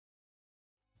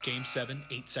Game 7,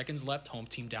 8 seconds left, home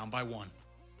team down by 1.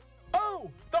 Oh!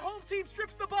 The home team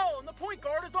strips the ball and the point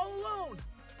guard is all alone!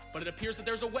 But it appears that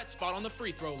there's a wet spot on the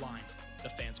free throw line. The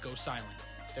fans go silent.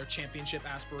 Their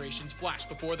championship aspirations flash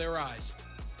before their eyes.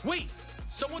 Wait!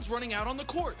 Someone's running out on the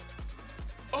court!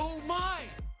 Oh my!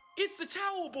 It's the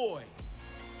Towel Boy!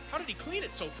 How did he clean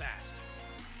it so fast?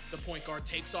 The point guard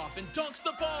takes off and dunks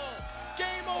the ball! Game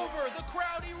over! The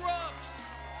crowd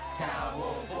erupts!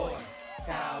 Towel Boy!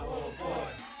 Towel Boy!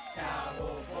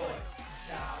 Towel Boy!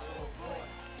 Towel Boy!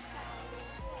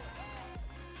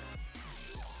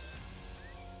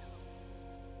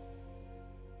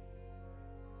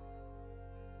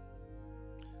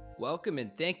 Welcome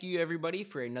and thank you everybody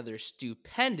for another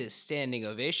stupendous standing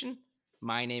ovation.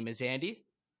 My name is Andy.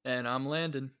 And I'm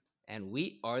Landon. And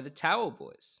we are the Towel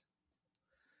Boys.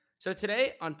 So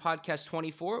today on podcast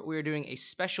 24, we are doing a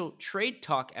special trade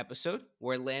talk episode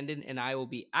where Landon and I will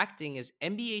be acting as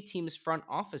NBA teams' front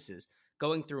offices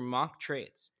going through mock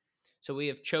trades. So we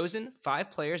have chosen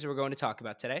 5 players that we're going to talk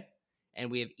about today,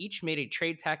 and we have each made a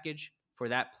trade package for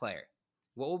that player.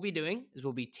 What we'll be doing is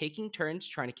we'll be taking turns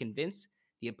trying to convince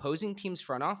the opposing team's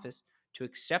front office to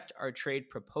accept our trade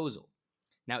proposal.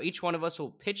 Now, each one of us will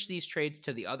pitch these trades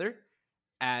to the other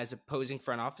as opposing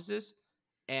front offices,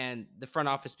 and the front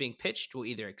office being pitched will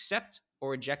either accept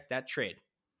or reject that trade.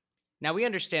 Now, we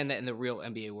understand that in the real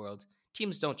NBA world,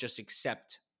 teams don't just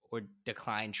accept or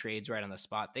decline trades right on the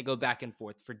spot. They go back and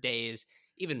forth for days,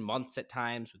 even months at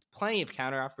times, with plenty of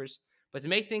counteroffers. But to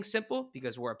make things simple,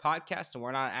 because we're a podcast and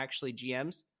we're not actually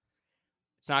GMs,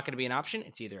 it's not going to be an option.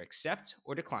 It's either accept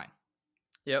or decline.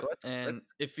 Yep. So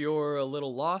if you're a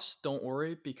little lost, don't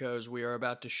worry, because we are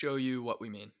about to show you what we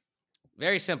mean.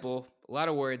 Very simple. A lot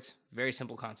of words. Very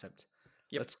simple concept.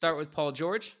 Yep. Let's start with Paul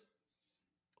George.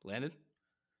 Landon.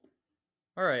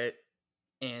 All right,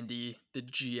 Andy, the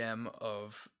GM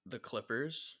of the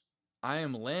Clippers. I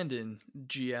am Landon,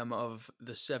 GM of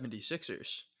the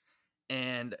 76ers.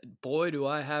 And boy, do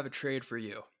I have a trade for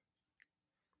you.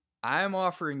 I am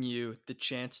offering you the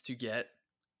chance to get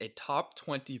a top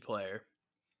 20 player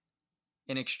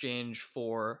in exchange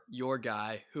for your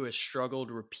guy who has struggled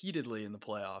repeatedly in the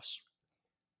playoffs.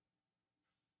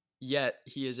 Yet,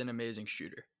 he is an amazing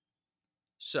shooter.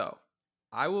 So,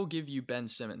 I will give you Ben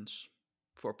Simmons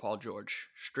for Paul George.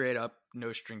 Straight up,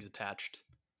 no strings attached.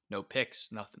 No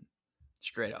picks, nothing.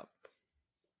 Straight up.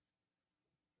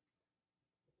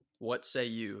 What say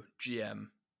you, GM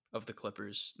of the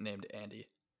Clippers named Andy?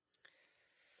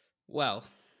 Well,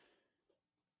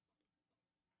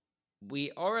 we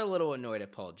are a little annoyed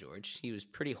at Paul George. He was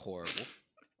pretty horrible.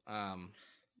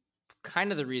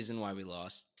 Kind of the reason why we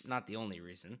lost. Not the only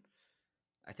reason.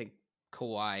 I think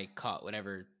Kawhi caught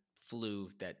whatever flu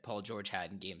that Paul George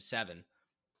had in Game 7.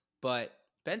 But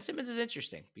Ben Simmons is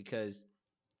interesting because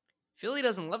Philly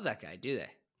doesn't love that guy, do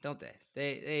they? Don't they?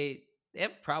 They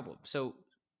have a problem. So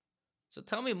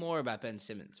tell me more about Ben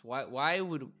Simmons. Why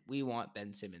would we want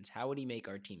Ben Simmons? How would he make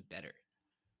our team better?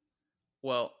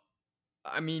 Well,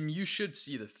 I mean, you should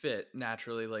see the fit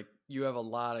naturally. Like, you have a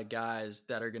lot of guys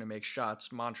that are going to make shots.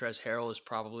 Montrezl Harrell is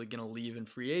probably going to leave in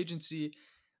free agency,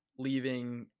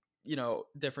 leaving,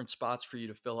 different spots for you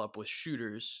to fill up with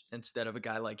shooters instead of a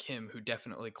guy like him who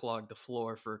definitely clogged the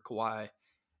floor for Kawhi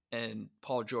and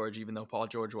Paul George, even though Paul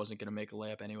George wasn't going to make a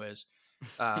layup anyways.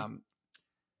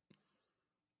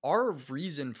 Our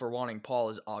reason for wanting Paul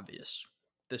is obvious.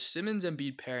 The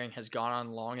Simmons-Embiid pairing has gone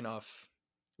on long enough.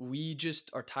 We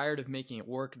just are tired of making it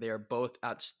work. They are both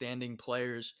outstanding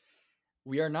players.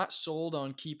 We are not sold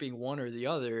on keeping one or the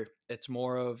other. It's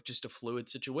more of just a fluid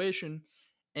situation.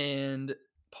 And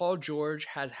Paul George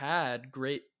has had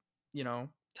great,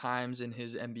 times in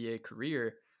his NBA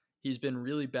career. He's been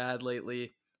really bad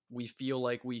lately. We feel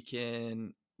like we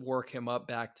can work him up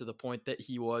back to the point that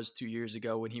he was 2 years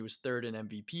ago when he was third in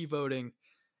MVP voting.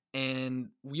 And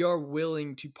we are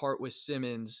willing to part with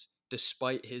Simmons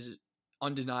despite his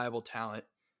undeniable talent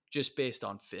just based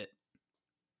on fit.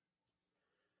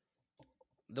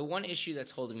 The one issue that's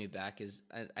holding me back is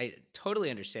I totally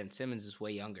understand Simmons is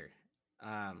way younger.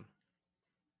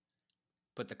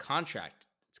 But the contract,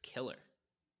 it's killer.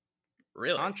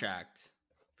 Really? Contract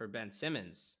for Ben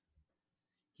Simmons,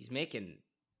 he's making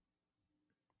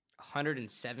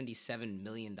 $177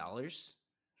 million. I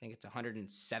think it's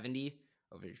 170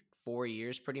 over 4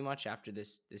 years pretty much after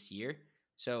this year.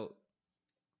 So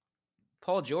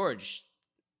Paul George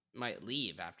might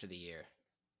leave after the year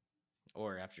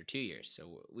or after 2 years.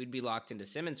 So we'd be locked into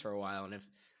Simmons for a while. And if,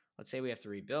 let's say we have to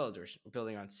rebuild or we're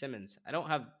building on Simmons, I don't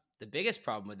have the biggest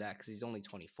problem with that because he's only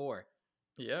 24.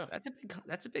 Yeah. That's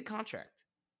a big contract.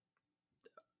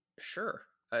 Sure.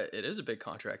 It is a big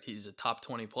contract. He's a top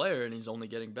 20 player, and he's only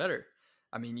getting better.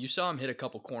 I mean, you saw him hit a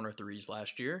couple corner threes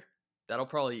last year. That'll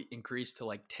probably increase to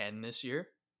like 10 this year.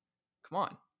 Come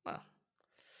on. Wow.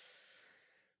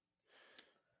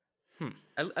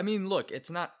 I mean, look, it's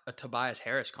not a Tobias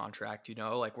Harris contract, you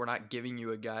know? Like, we're not giving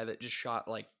you a guy that just shot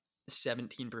like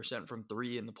 17% from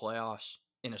three in the playoffs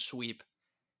in a sweep.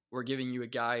 We're giving you a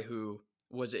guy who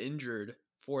was injured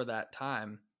for that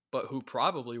time, but who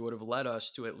probably would have led us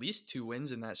to at least 2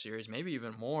 wins in that series, maybe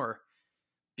even more,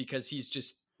 because he's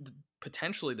just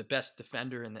potentially the best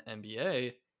defender in the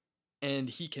NBA, and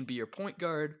he can be your point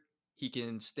guard. He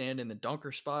can stand in the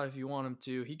dunker spot if you want him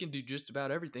to. He can do just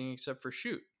about everything except for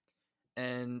shoot.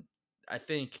 And I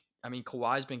mean,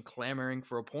 Kawhi's been clamoring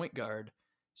for a point guard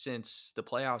since the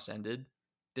playoffs ended.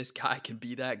 This guy can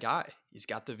be that guy. He's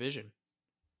got the vision.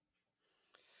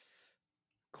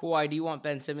 Kawhi, do you want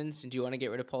Ben Simmons? And do you want to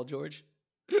get rid of Paul George?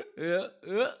 Yeah.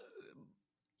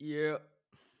 Yeah.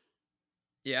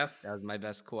 That was my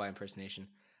best Kawhi impersonation.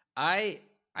 I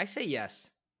say yes.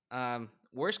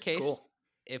 Worst case, Cool.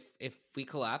 if we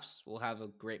collapse, we'll have a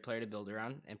great player to build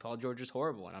around, and Paul George is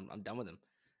horrible, and I'm done with him.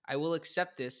 I will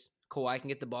accept this. Kawhi can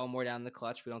get the ball more down the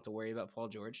clutch. We don't have to worry about Paul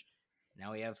George.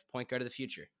 Now we have point guard of the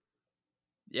future.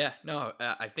 Yeah, no,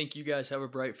 I think you guys have a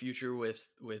bright future with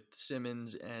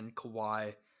Simmons and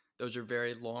Kawhi. Those are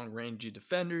very long-rangey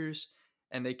defenders,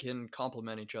 and they can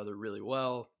complement each other really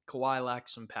well. Kawhi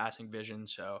lacks some passing vision,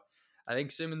 so I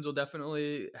think Simmons will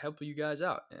definitely help you guys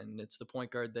out, and it's the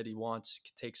point guard that he wants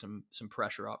to take some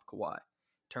pressure off Kawhi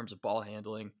in terms of ball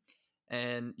handling.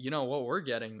 And you know what we're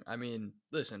getting? I mean,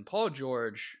 listen, Paul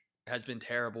George has been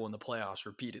terrible in the playoffs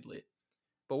repeatedly.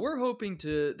 But we're hoping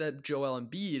that Joel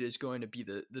Embiid is going to be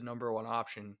the number one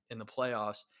option in the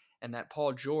playoffs, and that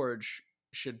Paul George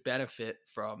should benefit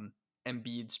from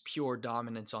Embiid's pure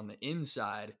dominance on the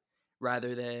inside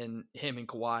rather than him and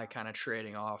Kawhi kind of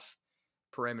trading off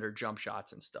perimeter jump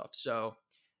shots and stuff. So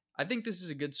I think this is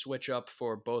a good switch up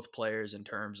for both players in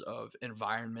terms of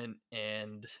environment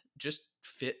and just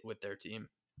fit with their team.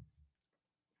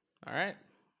 All right.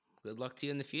 Good luck to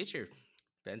you in the future.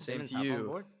 Ben Same Simmons, to hop you. on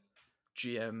board.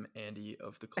 GM Andy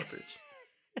of the Clippers.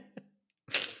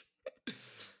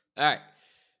 All right.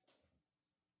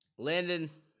 Landon,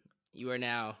 you are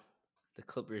now the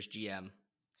Clippers GM.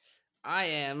 I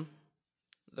am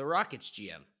the Rockets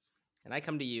GM. And I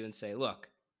come to you and say, look,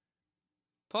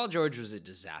 Paul George was a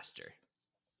disaster.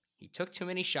 He took too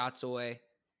many shots away.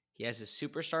 He has a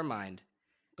superstar mind,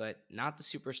 but not the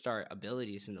superstar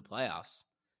abilities in the playoffs.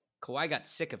 Kawhi got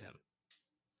sick of him.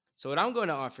 So what I'm going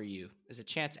to offer you is a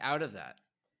chance out of that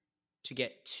to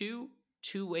get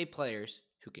two-way players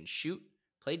who can shoot,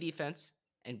 play defense,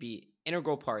 and be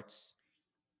integral parts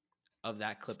of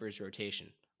that Clippers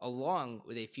rotation, along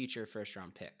with a future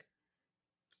first-round pick.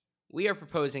 We are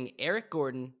proposing Eric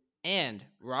Gordon and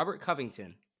Robert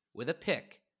Covington with a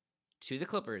pick to the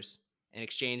Clippers in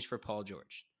exchange for Paul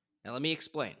George. Now let me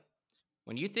explain.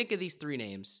 When you think of these three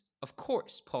names, of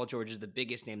course Paul George is the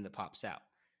biggest name that pops out.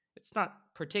 It's not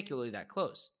particularly that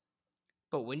close.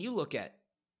 But when you look at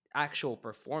actual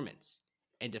performance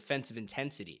and defensive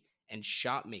intensity and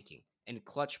shot making and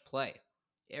clutch play,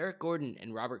 Eric Gordon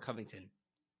and Robert Covington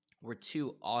were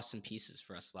two awesome pieces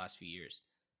for us the last few years.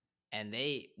 And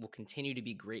they will continue to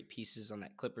be great pieces on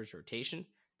that Clippers rotation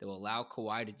that will allow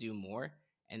Kawhi to do more.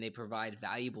 And they provide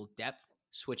valuable depth,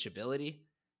 switchability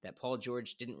that Paul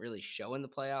George didn't really show in the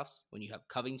playoffs. When you have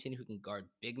Covington who can guard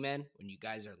big men, when you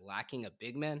guys are lacking a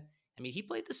big man. I mean, he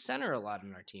played the center a lot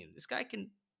on our team. This guy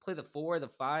can play the 4, the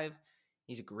 5.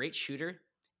 He's a great shooter.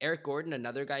 Eric Gordon,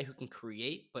 another guy who can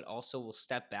create, but also will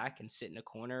step back and sit in a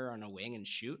corner on a wing and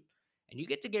shoot. And you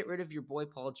get to get rid of your boy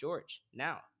Paul George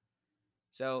now.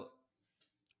 So,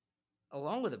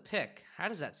 along with a pick, how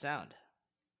does that sound?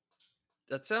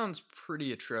 That sounds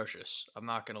pretty atrocious. I'm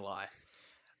not going to lie.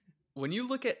 When you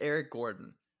look at Eric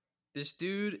Gordon, this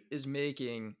dude is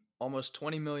making almost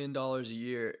 $20 million a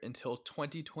year until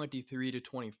 2023 to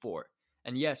 24.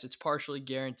 And yes, it's partially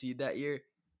guaranteed that year,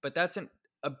 but that's an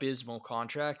abysmal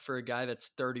contract for a guy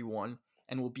that's 31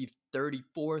 and will be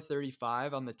 34,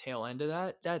 35 on the tail end of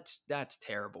that. That's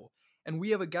terrible. And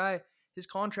we have a guy, his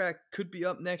contract could be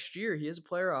up next year. He has a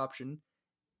player option.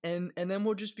 And then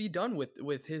we'll just be done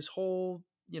with his whole,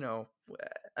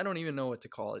 I don't even know what to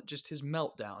call it, just his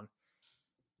meltdown.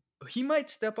 He might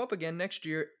step up again next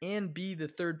year and be the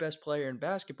third best player in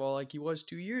basketball like he was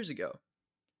 2 years ago.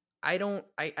 I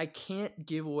can't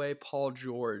give away Paul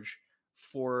George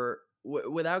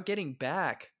without getting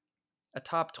back a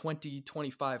top 20,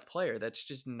 25 player. That's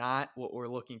just not what we're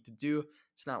looking to do.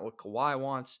 It's not what Kawhi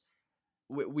wants.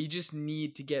 we just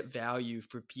need to get value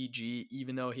for PG,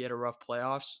 even though he had a rough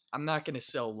playoffs. I'm not going to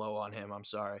sell low on him. I'm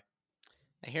sorry.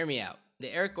 Now, hear me out.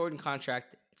 The Eric Gordon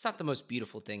contract, it's not the most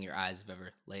beautiful thing your eyes have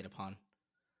ever laid upon.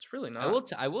 It's really not.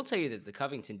 I will tell you that the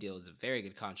Covington deal is a very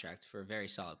good contract for a very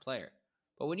solid player.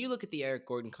 But when you look at the Eric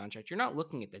Gordon contract, you're not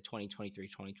looking at the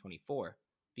 2023-2024.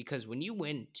 Because when you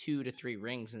win 2 to 3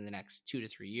 rings in the next 2 to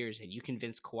 3 years and you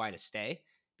convince Kawhi to stay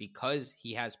because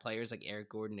he has players like Eric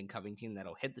Gordon and Covington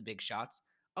that'll hit the big shots,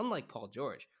 unlike Paul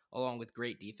George, along with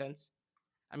great defense,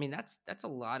 I mean, that's a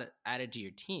lot added to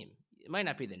your team. It might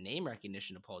not be the name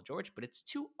recognition of Paul George, but it's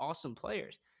 2 awesome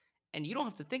players. And you don't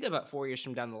have to think about 4 years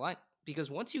from down the line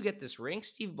because once you get this ring,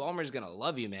 Steve Ballmer is going to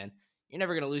love you, man. You're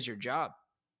never going to lose your job.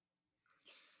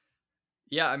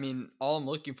 Yeah, I mean, all I'm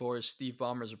looking for is Steve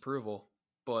Ballmer's approval.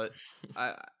 But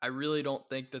I really don't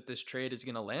think that this trade is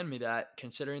going to land me that,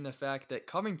 considering the fact that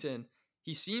Covington,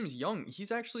 he seems young.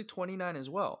 He's actually 29 as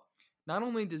well. Not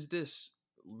only does this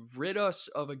rid us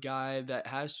of a guy that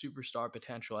has superstar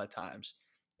potential at times,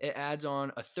 it adds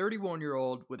on a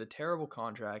 31-year-old with a terrible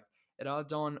contract. It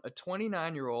adds on a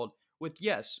 29-year-old with,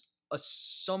 yes, a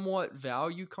somewhat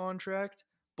value contract.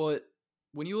 But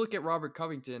when you look at Robert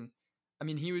Covington, I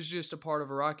mean, he was just a part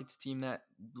of a Rockets team that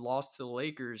lost to the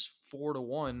Lakers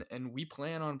 4-1, and we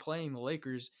plan on playing the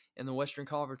Lakers in the Western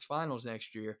Conference Finals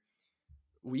next year.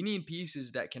 We need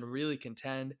pieces that can really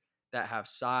contend, that have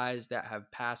size, that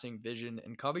have passing vision,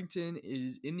 and Covington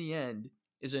is, in the end,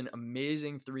 is an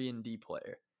amazing 3-and-D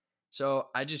player. So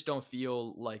I just don't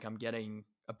feel like I'm getting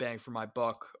a bang for my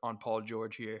buck on Paul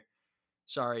George here.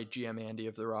 Sorry, GM Andy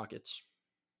of the Rockets.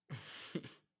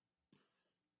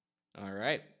 All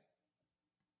right.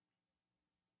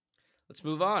 Let's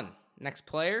move on. Next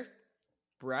player,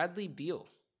 Bradley Beal.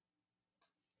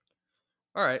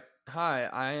 All right. Hi,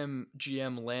 I am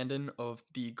GM Landon of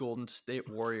the Golden State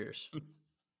Warriors.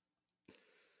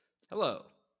 Hello,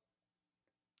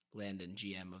 Landon,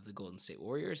 GM of the Golden State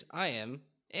Warriors. I am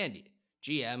Andy,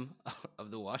 GM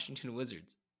of the Washington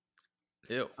Wizards.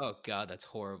 Ew. Oh, God, that's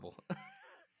horrible.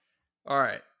 All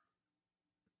right.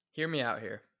 Hear me out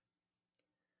here.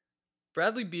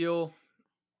 Bradley Beal,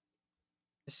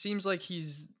 it seems like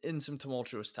he's in some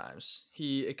tumultuous times.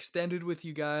 He extended with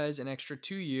you guys an extra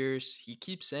 2 years. He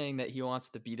keeps saying that he wants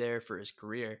to be there for his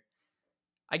career.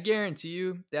 I guarantee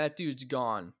you that dude's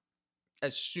gone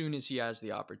as soon as he has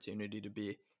the opportunity to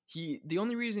be. The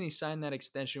only reason he signed that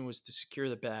extension was to secure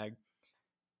the bag.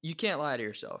 You can't lie to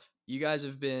yourself. You guys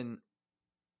have been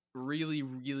really,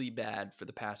 really bad for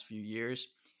the past few years.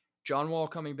 John Wall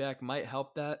coming back might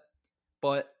help that,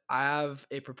 but I have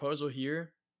a proposal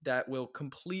here that will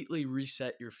completely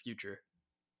reset your future.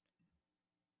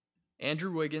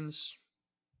 Andrew Wiggins,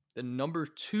 the number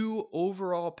 2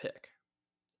 overall pick,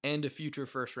 and a future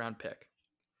first-round pick.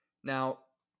 Now,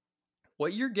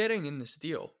 what you're getting in this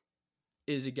deal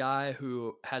is a guy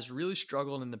who has really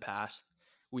struggled in the past.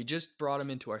 We just brought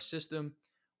him into our system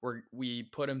where we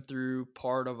put him through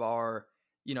part of our,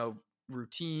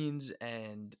 routines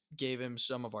and gave him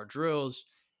some of our drills.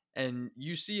 And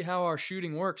you see how our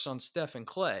shooting works on Steph and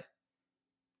Clay.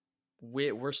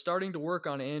 We're starting to work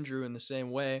on Andrew in the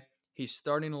same way. He's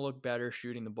starting to look better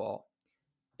shooting the ball.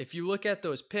 If you look at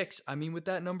those picks, I mean, with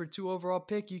that number 2 overall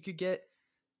pick, you could get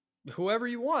whoever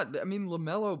you want. I mean,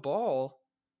 LaMelo Ball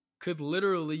could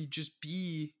literally just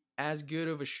be as good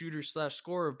of a shooter /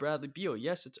 scorer of Bradley Beal.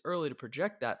 Yes, it's early to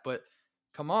project that, but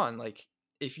come on, like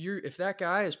if that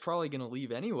guy is probably going to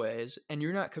leave anyways, and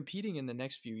you're not competing in the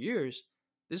next few years,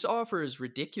 this offer is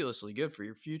ridiculously good for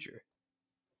your future.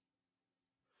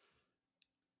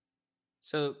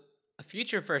 So a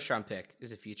future first-round pick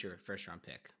is a future first-round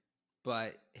pick.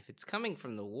 But if it's coming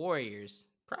from the Warriors,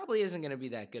 probably isn't going to be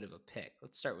that good of a pick.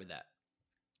 Let's start with that.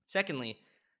 Secondly,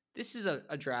 this is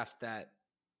a draft that,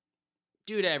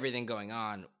 due to everything going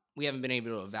on, we haven't been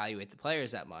able to evaluate the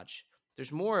players that much.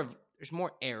 There's more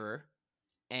error,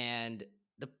 and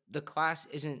the class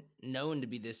isn't known to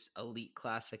be this elite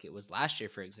class like it was last year,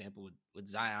 for example, with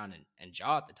Zion and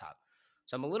Ja at the top.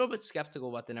 So I'm a little bit skeptical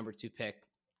about the number 2 pick,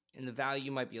 and the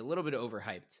value might be a little bit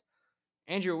overhyped.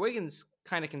 Andrew Wiggins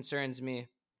kind of concerns me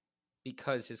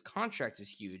because his contract is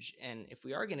huge, and if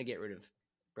we are going to get rid of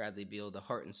Bradley Beal, the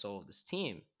heart and soul of this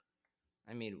team,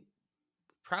 I mean,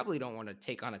 probably don't want to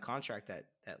take on a contract that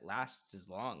lasts as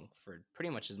long for pretty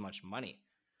much as much money.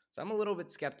 So I'm a little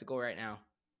bit skeptical right now.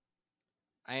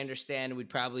 I understand we'd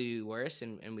probably be worse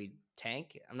and we'd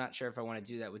tank. I'm not sure if I want to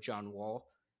do that with John Wall.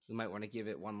 We might want to give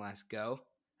it one last go.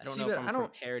 I don't know if I'm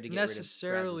prepared to get rid of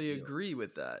necessarily agree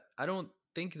with that. I don't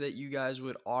think that you guys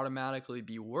would automatically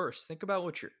be worse. Think about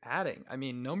what you're adding. I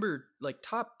mean,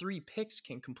 top 3 picks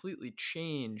can completely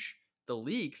change the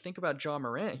league. Think about John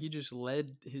Morant. He just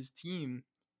led his team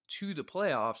to the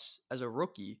playoffs as a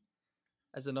rookie,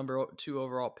 as the number 2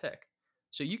 overall pick.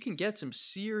 So you can get some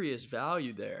serious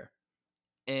value there.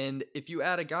 And if you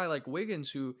add a guy like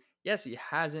Wiggins, who, yes, he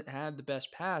hasn't had the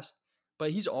best past,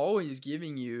 but he's always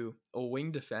giving you a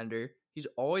wing defender. He's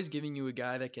always giving you a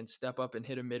guy that can step up and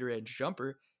hit a mid-range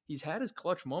jumper. He's had his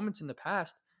clutch moments in the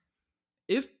past.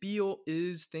 If Beal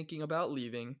is thinking about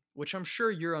leaving, which I'm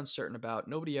sure you're uncertain about,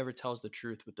 nobody ever tells the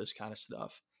truth with this kind of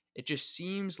stuff. It just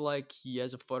seems like he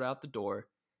has a foot out the door.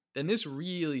 Then this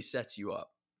really sets you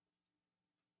up.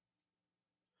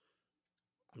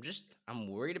 I'm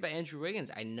worried about Andrew Wiggins.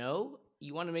 I know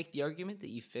you want to make the argument that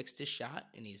you fixed his shot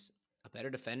and he's a better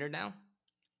defender now.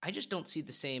 I just don't see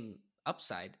the same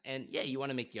upside. And yeah, you want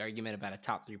to make the argument about a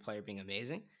top 3 player being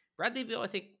amazing. Bradley Beal, I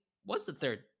think, was the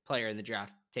 3rd player in the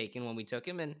draft taken when we took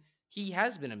him, and he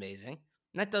has been amazing.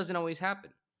 And that doesn't always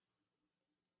happen.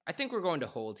 I think we're going to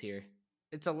hold here.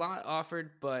 It's a lot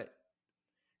offered, but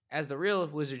as the real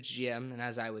Wizards GM, and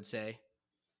as I would say,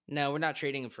 no, we're not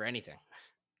trading him for anything.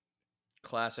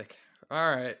 Classic.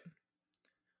 All right.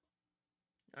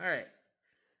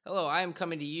 Hello, I am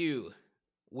coming to you,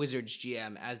 Wizards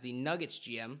GM, as the Nuggets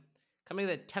GM, coming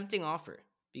with a tempting offer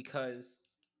because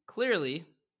clearly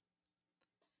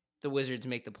the Wizards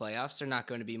make the playoffs. They're not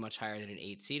going to be much higher than an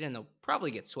 8 seed, and they'll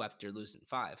probably get swept or lose in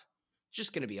 5.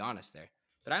 Just going to be honest there.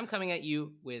 But I'm coming at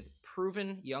you with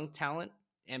proven young talent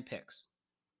and picks.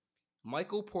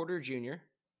 Michael Porter Jr.,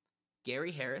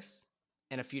 Gary Harris,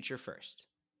 and a future first.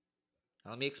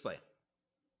 Now, let me explain.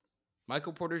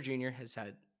 Michael Porter Jr. has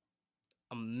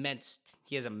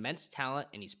immense talent,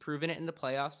 and he's proven it in the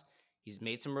playoffs. He's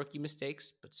made some rookie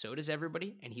mistakes, but so does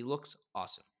everybody, and he looks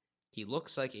awesome. He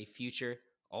looks like a future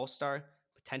all-star,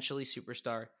 potentially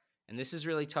superstar, and this is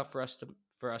really tough for us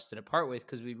to depart with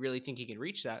because we really think he can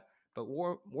reach that, but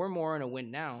we're more in a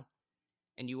win now,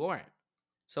 and you aren't.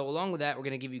 So along with that, we're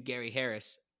going to give you Gary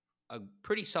Harris, a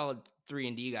pretty solid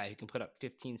 3-and-D guy who can put up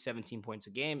 15, 17 points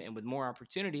a game, and with more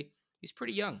opportunity, he's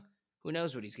pretty young. Who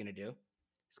knows what he's going to do?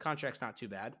 His contract's not too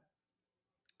bad.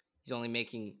 He's only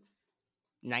making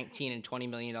 $19 and $20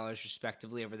 million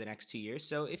respectively over the next 2 years.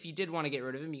 So if you did want to get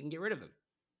rid of him, you can get rid of him.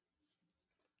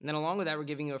 And then along with that, we're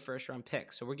giving you a first-round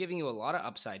pick. So we're giving you a lot of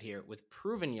upside here with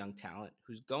proven young talent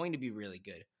who's going to be really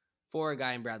good for a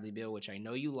guy in Bradley Beal, which I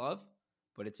know you love,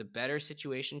 but it's a better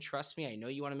situation. Trust me, I know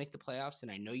you want to make the playoffs, and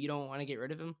I know you don't want to get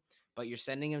rid of him, but you're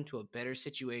sending him to a better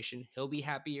situation. He'll be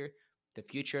happier. The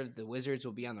future of the Wizards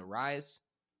will be on the rise.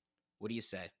 What do you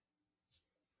say?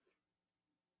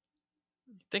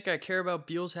 Think I care about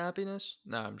Beal's happiness?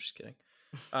 No, I'm just kidding.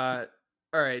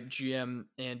 All right, GM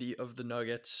Andy of the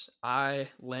Nuggets. I,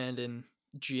 Landon,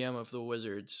 GM of the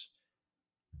Wizards,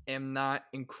 am not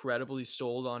incredibly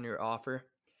sold on your offer.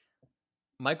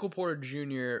 Michael Porter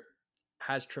Jr.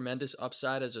 has tremendous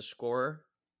upside as a scorer.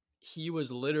 He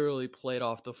was literally played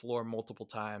off the floor multiple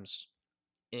times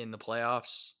in the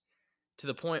playoffs to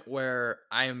the point where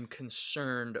I am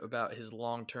concerned about his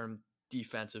long-term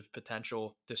defensive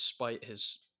potential despite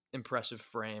his impressive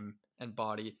frame and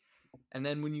body. And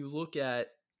then when you look at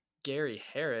Gary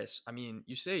Harris, I mean,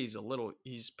 you say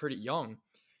he's pretty young.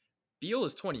 Beal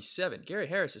is 27. Gary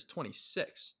Harris is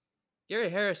 26. Gary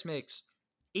Harris makes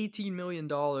 $18 million,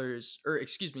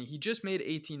 he just made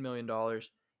 $18 million.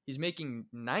 He's making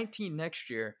 19 next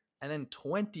year and then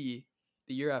 20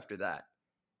 the year after that.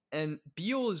 And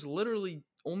Beal is literally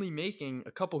only making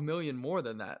a couple million more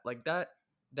than that. Like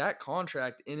that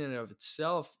contract in and of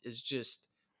itself is just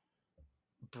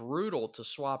brutal to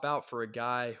swap out for a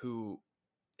guy who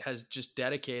has just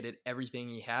dedicated everything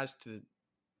he has to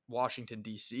Washington,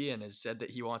 D.C. and has said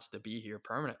that he wants to be here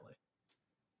permanently.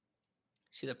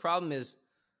 See, the problem is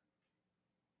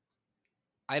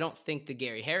I don't think the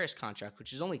Gary Harris contract,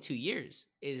 which is only 2 years,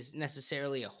 is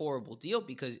necessarily a horrible deal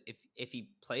because if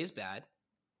he plays bad,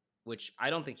 which I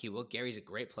don't think he will. Gary's a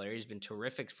great player. He's been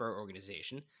terrific for our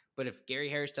organization. But if Gary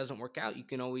Harris doesn't work out, you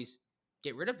can always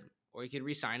get rid of him or you could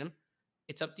re-sign him.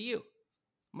 It's up to you.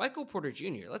 Michael Porter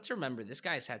Jr., let's remember this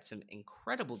guy's had some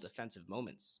incredible defensive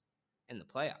moments in the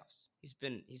playoffs. He's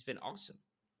been awesome.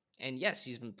 And yes,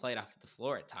 he's been played off the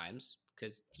floor at times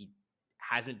because he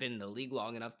hasn't been in the league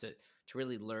long enough to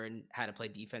really learn how to play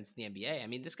defense in the NBA. I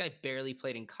mean, this guy barely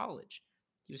played in college.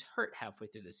 He was hurt halfway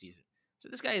through the season. So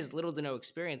this guy has little to no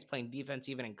experience playing defense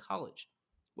even in college.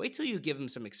 Wait till you give him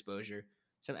some exposure,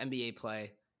 some NBA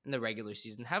play in the regular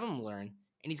season. Have him learn,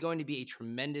 and he's going to be a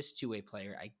tremendous two-way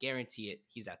player. I guarantee it.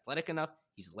 He's athletic enough,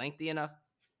 he's lengthy enough,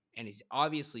 and he's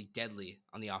obviously deadly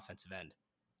on the offensive end.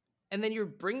 And then you're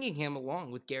bringing him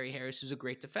along with Gary Harris, who's a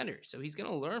great defender. So he's going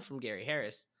to learn from Gary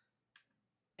Harris.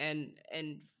 And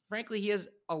frankly, he has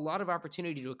a lot of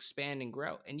opportunity to expand and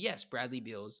grow. And yes, Bradley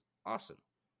Beal is awesome.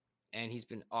 And he's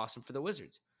been awesome for the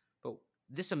Wizards. But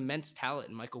this immense talent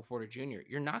in Michael Porter Jr.,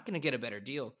 you're not going to get a better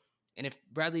deal. And if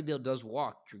Bradley Beal does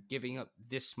walk, you're giving up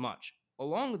this much,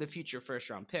 along with a future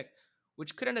first-round pick,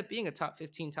 which could end up being a top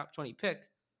 15, top 20 pick.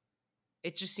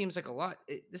 It just seems like a lot.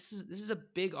 This is a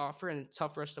big offer, and it's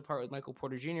tough for us to part with Michael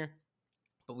Porter Jr.,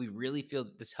 but we really feel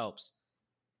that this helps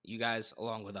you guys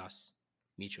along with us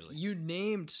mutually. You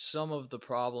named some of the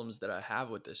problems that I have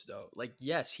with this, though. Like,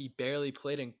 yes, he barely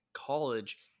played in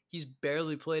college. He's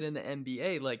barely played in the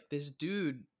NBA. Like, this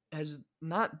dude has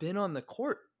not been on the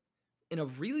court in a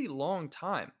really long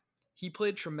time. He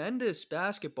played tremendous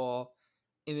basketball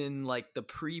in like the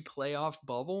pre-playoff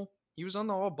bubble. He was on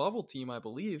the all-bubble team, I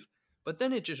believe. But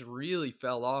then it just really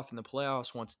fell off in the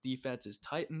playoffs once defense is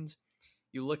tightened.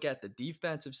 You look at the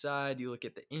defensive side, you look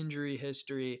at the injury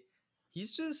history.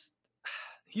 He's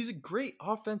a great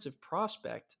offensive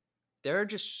prospect.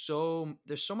 There's so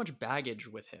much baggage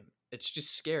with him. It's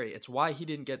just scary. It's why he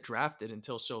didn't get drafted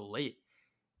until so late.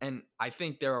 And I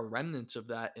think there are remnants of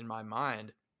that in my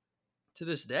mind to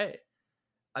this day.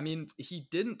 I mean, he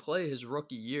didn't play his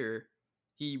rookie year.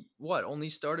 He only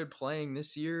started playing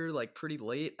this year like pretty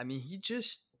late. I mean, he's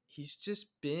just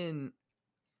been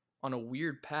on a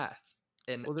weird path.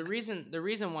 And well, the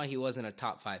reason why he wasn't a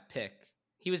top 5 pick,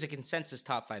 he was a consensus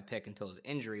top 5 pick until his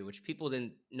injury, which people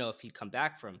didn't know if he'd come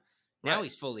back from. Now Right.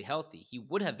 he's fully healthy. He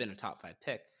would have been a top 5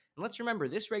 pick. And let's remember,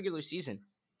 this regular season,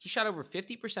 he shot over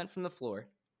 50% from the floor.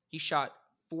 He shot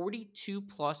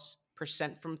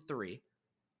 42+% from 3.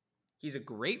 He's a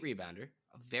great rebounder,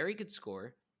 a very good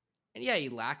scorer. And yeah, he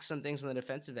lacks some things on the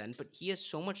defensive end, but he has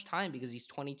so much time because he's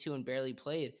 22 and barely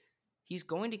played. He's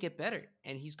going to get better,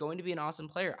 and he's going to be an awesome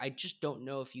player. I just don't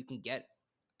know if you can get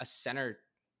a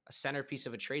centerpiece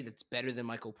of a trade that's better than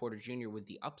Michael Porter Jr. with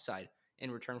the upside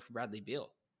in return for Bradley Beal.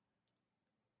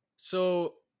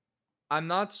 So I'm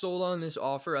not sold on this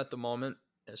offer at the moment,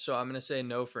 so I'm going to say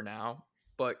no for now.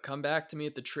 But come back to me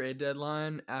at the trade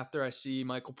deadline after I see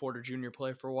Michael Porter Jr.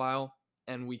 play for a while,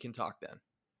 and we can talk then.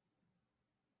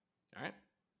 All right.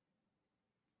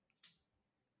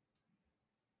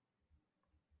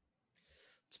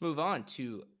 Let's move on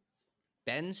to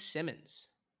Ben Simmons.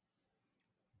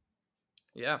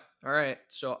 Yeah. All right.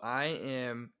 So I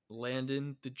am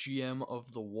Landon, the GM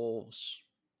of the Wolves,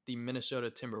 the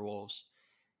Minnesota Timberwolves.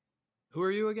 Who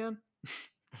are you again?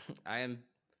 I am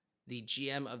the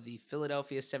GM of the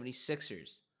Philadelphia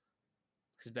 76ers.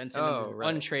 Because Ben Simmons is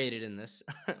untraded in this.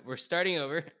 We're starting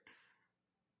over.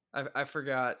 I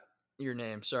forgot your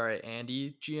name. Sorry,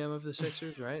 Andy, GM of the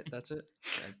Sixers, right? That's it?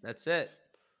 That's it.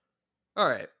 All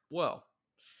right. Well,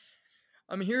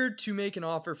 I'm here to make an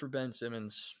offer for Ben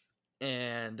Simmons,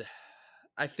 and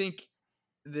I think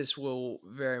this will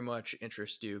very much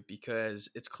interest you because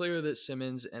it's clear that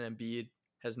Simmons and Embiid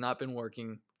has not been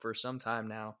working for some time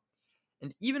now.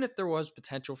 And even if there was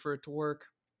potential for it to work,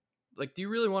 like, do you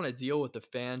really want to deal with the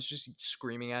fans just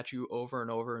screaming at you over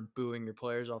and over and booing your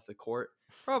players off the court?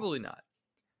 Probably not.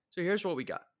 So here's what we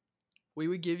got. We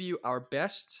would give you our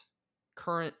best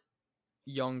current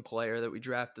young player that we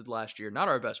drafted last year. Not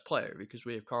our best player because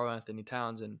we have Karl Anthony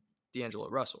Towns and D'Angelo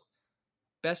Russell.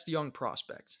 Best young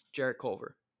prospect, Jarrett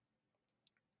Culver.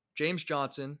 James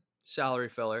Johnson, salary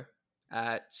filler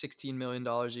at $16 million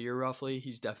a year roughly.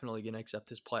 He's definitely going to accept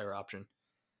his player option.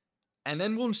 And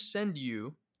then we'll send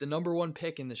you the number 1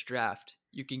 pick in this draft.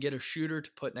 You can get a shooter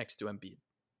to put next to Embiid.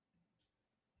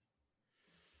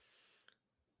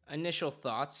 Initial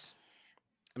thoughts.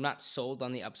 I'm not sold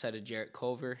on the upside of Jarrett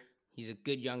Culver. He's a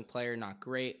good young player, not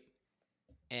great.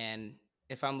 And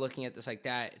if I'm looking at this like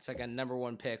that, it's like a number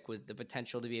 1 pick with the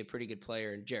potential to be a pretty good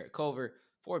player in Jarrett Culver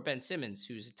for Ben Simmons,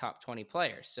 who's a top 20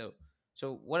 player. So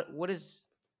what is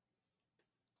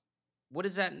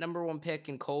that number 1 pick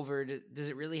in Culver? Does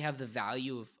it really have the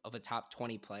value of a top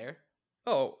 20 player?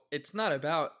 Oh, it's not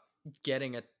about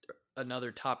getting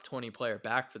another top 20 player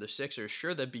back for the Sixers.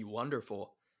 Sure, that'd be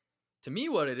wonderful. To me,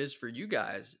 what it is for you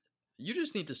guys, you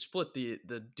just need to split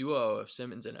the duo of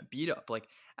Simmons and Embiid up. Like,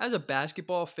 as a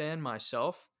basketball fan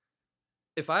myself,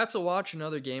 if I have to watch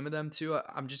another game of them too,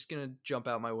 I'm just going to jump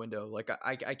out my window. Like,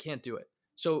 I can't do it.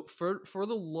 So for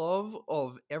the love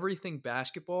of everything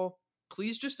basketball,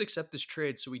 please just accept this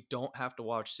trade so we don't have to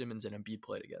watch Simmons and Embiid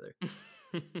play together.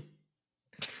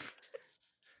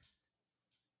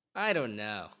 I don't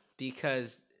know,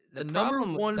 because the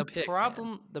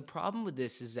problem with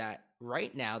this is that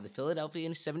right now the Philadelphia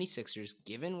 76ers,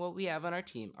 given what we have on our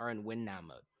team, are in win now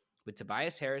mode. With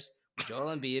Tobias Harris, with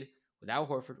Joel Embiid, with Al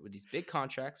Horford, with these big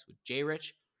contracts, with Jay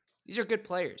Rich, These are good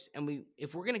players, and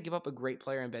if we're going to give up a great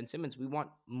player in Ben Simmons, we want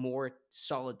more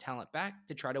solid talent back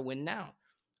to try to win now.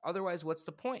 Otherwise, what's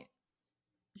the point?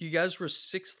 You guys were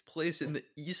 6th place in the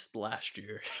East last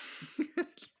year.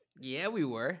 Yeah, we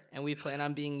were, and we plan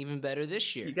on being even better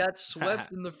this year. You got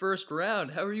swept in the first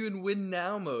round. How are you in win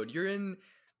now mode? You're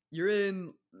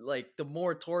in like the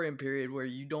moratorium period where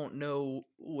you don't know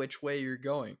which way you're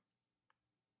going.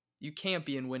 You can't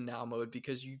be in win now mode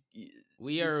because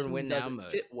we your are in team win now doesn't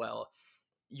mode. fit well.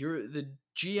 You're the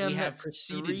GM We that have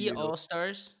preceded 3 you.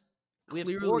 All-Stars. We have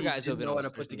Clearly 4 guys who have didn't been know how to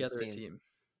All-Stars put in this together a team. team.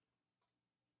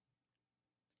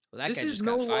 Well, that This guy is just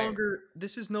no got fired. longer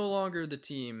this is no longer the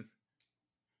team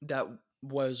that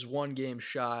was 1 game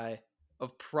shy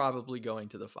of probably going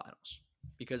to the finals,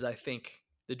 because I think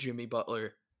the Jimmy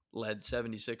Butler led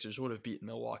 76ers would have beaten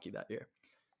Milwaukee that year.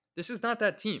 This is not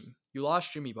that team. You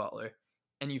lost Jimmy Butler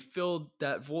and you filled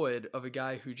that void of a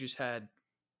guy who just had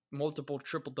multiple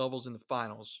triple doubles in the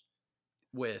finals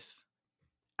with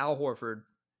Al Horford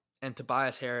and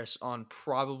Tobias Harris on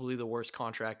probably the worst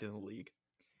contract in the league.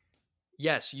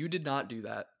 Yes, you did not do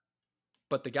that,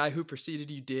 but the guy who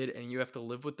preceded you did, and you have to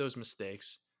live with those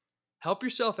mistakes. Help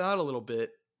yourself out a little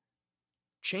bit.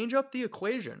 Change up the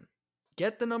equation.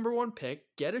 Get the number 1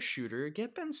 pick, get a shooter,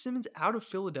 get Ben Simmons out of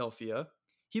Philadelphia.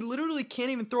 He literally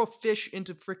can't even throw a fish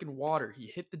into freaking water. He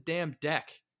hit the damn deck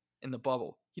in the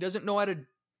bubble. He doesn't know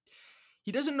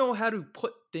how to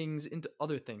put things into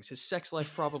other things. His sex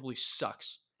life probably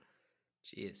sucks.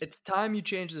 Jeez. It's time you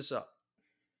change this up.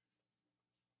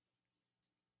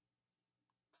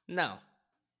 No.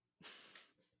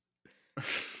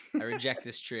 I reject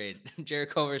this trade.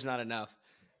 Jarrett Culver's not enough.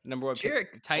 Number 1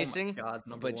 pick, enticing,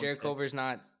 but Jarrett Culver's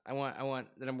not. I want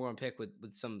the number 1 pick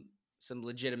with some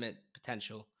legitimate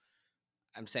potential.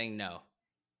 I'm saying no.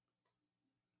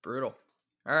 Brutal.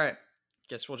 All right.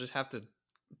 Guess we'll just have to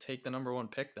take the number 1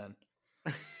 pick then.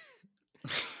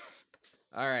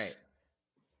 All right.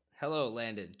 Hello,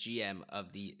 Landon, GM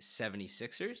of the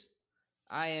 76ers.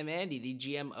 I am Andy, the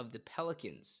GM of the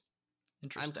Pelicans.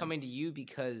 Interesting. I'm coming to you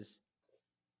because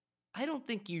I don't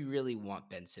think you really want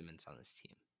Ben Simmons on this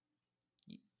team.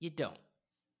 You don't.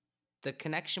 The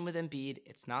connection with Embiid,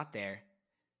 it's not there.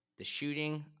 The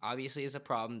shooting obviously is a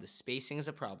problem. The spacing is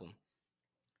a problem.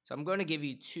 So I'm going to give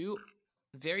you 2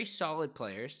 very solid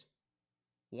players,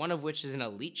 one of which is an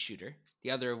elite shooter,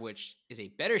 the other of which is a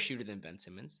better shooter than Ben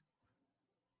Simmons,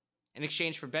 in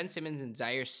exchange for Ben Simmons and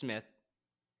Zaire Smith,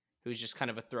 who's just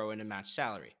kind of a throw-in to match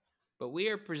salary. But we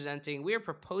are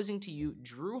proposing to you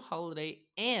Drew Holiday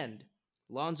and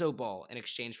Lonzo Ball in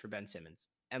exchange for Ben Simmons.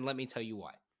 And let me tell you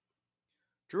why.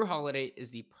 Drew Holiday is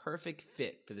the perfect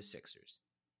fit for the Sixers.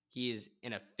 He is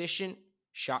an efficient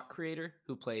shot creator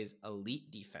who plays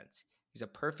elite defense. He's a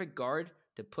perfect guard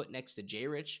to put next to J.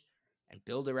 Rich and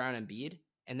build around Embiid.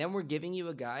 And then we're giving you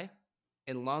a guy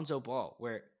in Lonzo Ball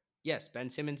where, yes, Ben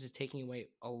Simmons is taking away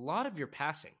a lot of your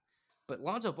passing, but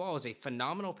Lonzo Ball is a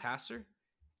phenomenal passer,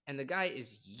 and the guy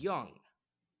is young.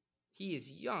 He is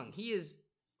young. He is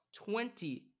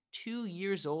 22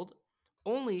 years old,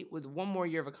 only with 1 more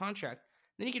year of a contract.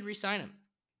 Then you could re-sign him.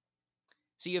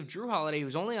 So you have Drew Holiday,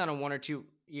 who's only on a 1 or 2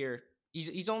 year. He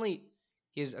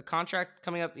has a contract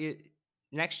coming up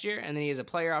next year, and then he has a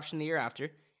player option the year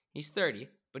after. He's 30,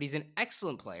 but he's an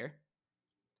excellent player.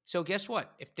 So guess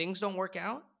what? If things don't work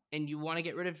out and you want to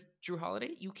get rid of Drew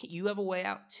Holiday, you have a way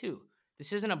out too.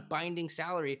 This isn't a binding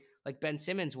salary like Ben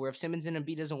Simmons, where if Simmons and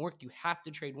Embiid doesn't work, you have to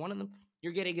trade one of them.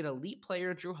 You're getting an elite player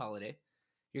in Drew Holiday.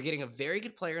 You're getting a very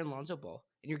good player in Lonzo Ball,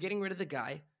 and you're getting rid of the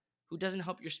guy who doesn't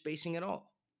help your spacing at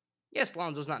all. Yes,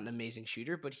 Lonzo's not an amazing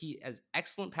shooter, but he has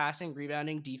excellent passing,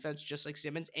 rebounding, defense, just like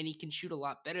Simmons, and he can shoot a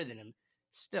lot better than him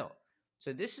still.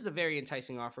 So this is a very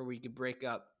enticing offer where you could break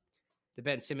up the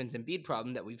Ben Simmons and Embiid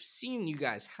problem that we've seen you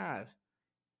guys have,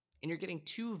 and you're getting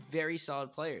 2 very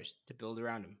solid players to build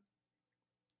around him.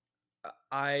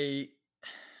 My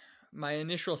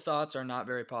initial thoughts are not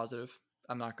very positive.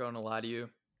 I'm not going to lie to you,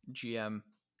 GM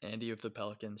Andy of the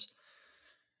Pelicans.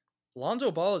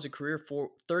 Lonzo Ball is a career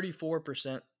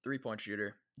 34% three-point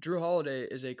shooter. Drew Holiday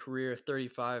is a career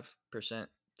 35%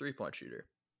 three-point shooter.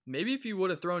 Maybe if you would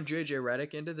have thrown JJ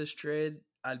Redick into this trade,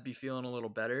 I'd be feeling a little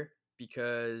better,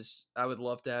 because I would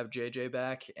love to have JJ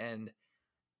back, and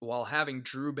while having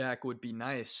Drew back would be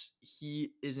nice,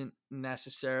 he isn't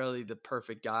necessarily the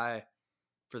perfect guy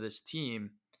for this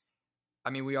team. I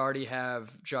mean, we already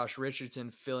have Josh Richardson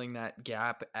filling that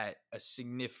gap at a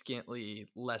significantly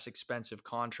less expensive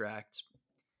contract.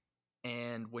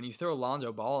 And when you throw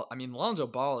Lonzo Ball, I mean, Lonzo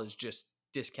Ball is just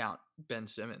discount Ben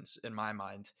Simmons in my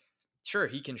mind. Sure,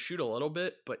 he can shoot a little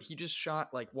bit, but he just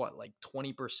shot like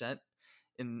 20%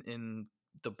 in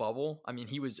the bubble. I mean,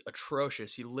 he was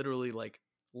atrocious. He literally like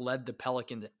led the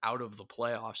Pelicans out of the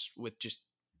playoffs with just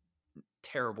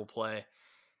terrible play.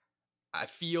 I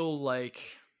feel like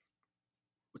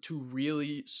to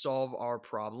really solve our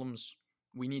problems,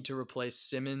 we need to replace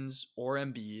Simmons or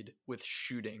Embiid with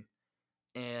shooting.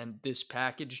 And this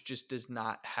package just does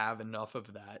not have enough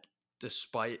of that,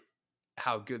 despite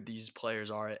how good these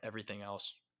players are at everything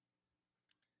else.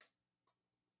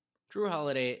 Drew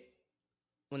Holiday,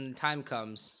 when the time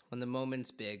comes, when the moment's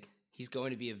big, he's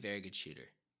going to be a very good shooter.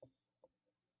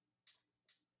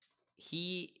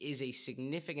 He is a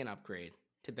significant upgrade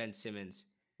to Ben Simmons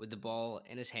with the ball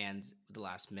in his hands with the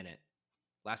last minute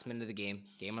of the game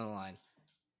on the line.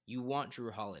 You want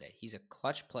Drew Holiday. He's a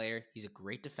clutch player. He's a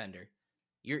great defender.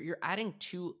 You're adding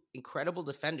two incredible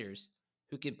defenders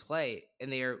who can play,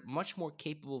 and they are much more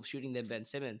capable of shooting than Ben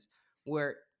Simmons,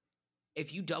 where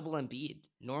if you double Embiid,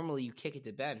 normally you kick it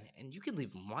to Ben, and you can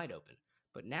leave him wide open.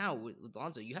 But now with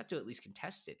Lonzo, you have to at least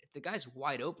contest it. If the guy's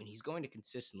wide open, he's going to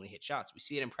consistently hit shots. We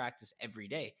see it in practice every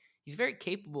day. He's very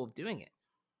capable of doing it.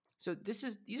 So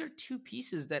these are two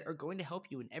pieces that are going to help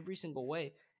you in every single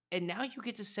way. And now you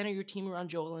get to center your team around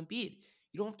Joel Embiid.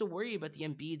 You don't have to worry about the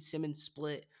Embiid-Simmons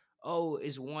split. Oh,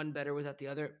 is one better without the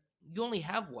other? You only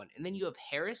have one. And then you have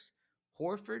Harris,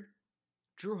 Horford,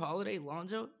 Drew Holiday,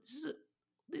 Lonzo.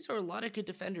 These are a lot of good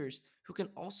defenders who can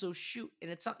also shoot.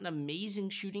 And it's not an amazing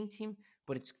shooting team,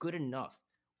 but it's good enough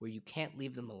where you can't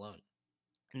leave them alone.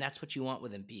 And that's what you want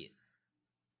with Embiid.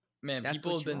 Man, That's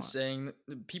people what have you been want. saying,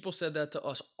 people said that to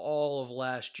us all of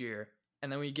last year.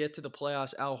 And then we get to the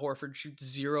playoffs, Al Horford shoots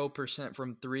 0%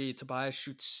 from three. Tobias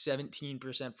shoots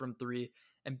 17% from three.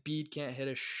 And Embiid can't hit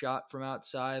a shot from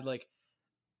outside. Like,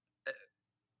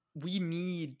 we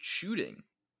need shooting.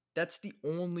 That's the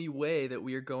only way that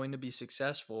we are going to be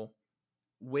successful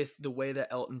with the way that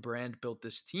Elton Brand built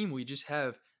this team. We just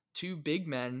have two big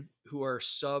men who are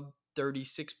sub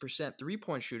 36%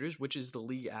 three-point shooters, which is the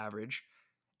league average.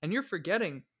 And you're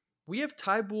forgetting, we have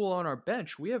Tybull on our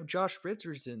bench. We have Josh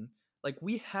Richardson. Like,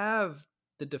 we have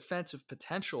the defensive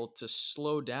potential to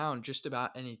slow down just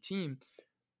about any team.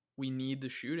 We need the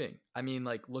shooting. I mean,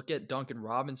 like, look at Duncan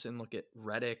Robinson, look at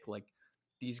Redick, like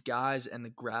these guys and the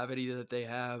gravity that they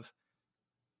have.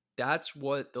 That's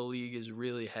what the league is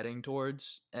really heading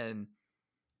towards. And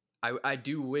I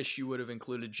do wish you would have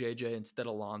included JJ instead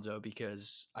of Lonzo,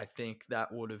 because I think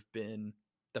that would have been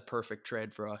the perfect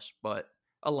trade for us. But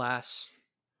alas,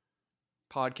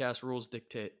 podcast rules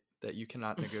dictate that you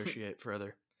cannot negotiate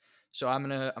further. So I'm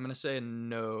gonna say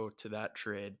no to that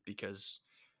trade, because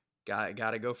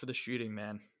gotta go for the shooting,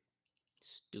 man.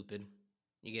 Stupid.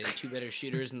 You get two better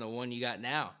shooters than the one you got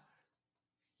now.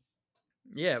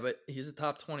 Yeah, but he's a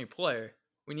top 20 player.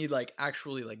 We need like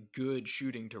actually like good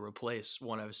shooting to replace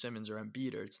one of Simmons or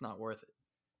Embiid, or it's not worth it.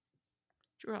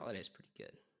 Drew Holiday's pretty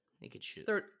good. He could shoot.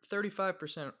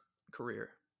 35% career.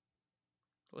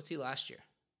 What's he last year?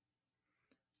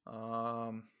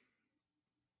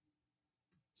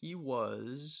 He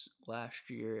was last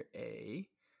year a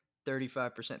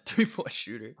 35% three-point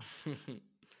shooter.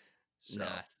 So.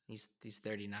 Nah, he's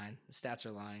 39. The stats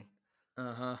are lying.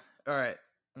 All right,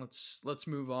 let's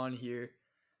move on here.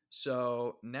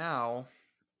 So now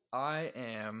I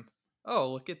am.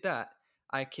 Oh, look at that!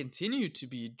 I continue to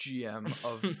be GM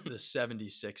of the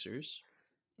 76ers,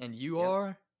 and you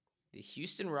are the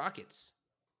Houston Rockets.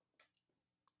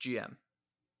 GM,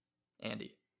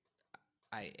 Andy.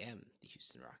 I am the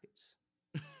Houston Rockets.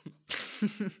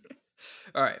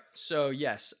 All right. So,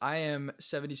 yes, I am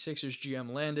 76ers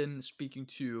GM Landon, speaking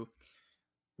to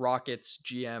Rockets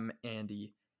GM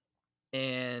Andy.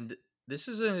 And this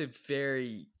is a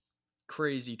very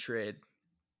crazy trade.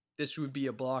 This would be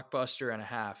a blockbuster and a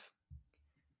half.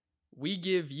 We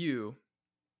give you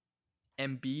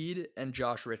Embiid and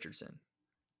Josh Richardson.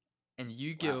 And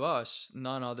you give us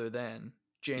none other than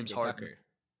James Harden. Tucker.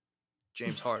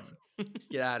 James Harden.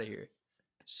 Get out of here.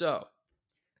 So,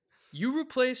 you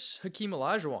replace Hakeem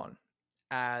Olajuwon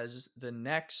as the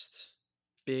next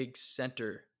big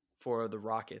center for the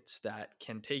Rockets that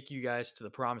can take you guys to the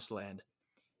promised land.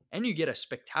 And you get a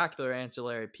spectacular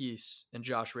ancillary piece in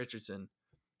Josh Richardson,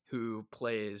 who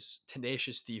plays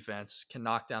tenacious defense, can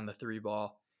knock down the three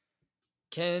ball,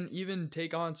 can even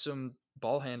take on some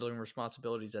ball handling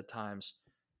responsibilities at times.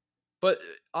 But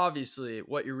obviously,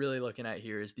 what you're really looking at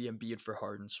here is the Embiid for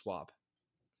Harden swap.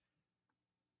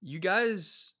 You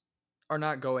guys are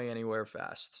not going anywhere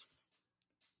fast.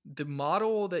 The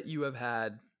model that you have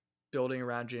had building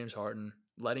around James Harden,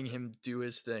 letting him do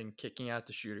his thing, kicking out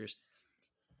the shooters,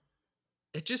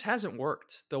 it just hasn't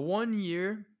worked. The 1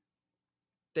 year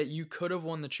that you could have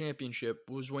won the championship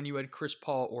was when you had Chris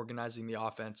Paul organizing the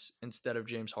offense instead of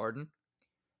James Harden.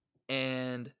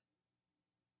 And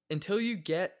until you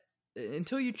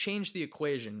change the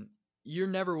equation, you're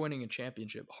never winning a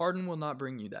championship. Harden will not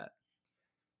bring you that.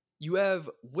 You have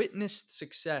witnessed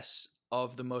success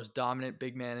of the most dominant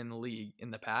big man in the league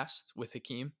in the past with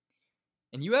Hakeem,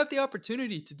 and you have the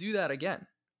opportunity to do that again.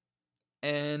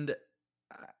 And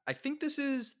I think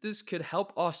this could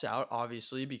help us out,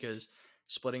 obviously, because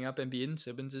splitting up Embiid and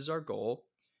Simmons is our goal.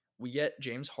 We get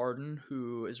James Harden,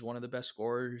 who is one of the best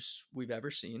scorers we've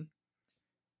ever seen.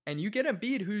 And you get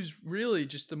Embiid, who's really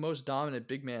just the most dominant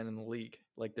big man in the league.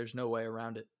 Like, there's no way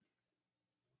around it.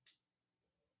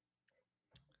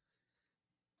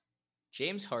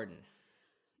 James Harden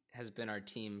has been our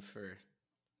team for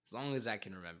as long as I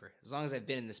can remember, as long as I've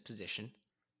been in this position.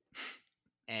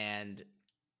 And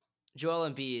Joel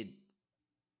Embiid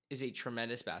is a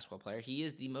tremendous basketball player. He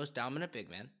is the most dominant big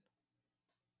man.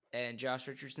 And Josh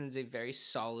Richardson is a very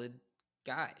solid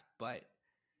guy. But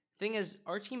the thing is,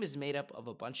 our team is made up of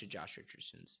a bunch of Josh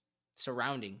Richardsons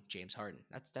surrounding James Harden.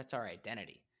 That's our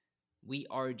identity. We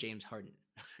are James Harden.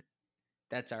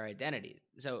 That's our identity.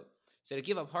 So to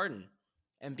give up Harden,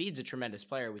 Embiid's a tremendous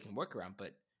player we can work around,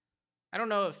 but I don't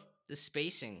know if the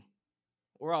spacing,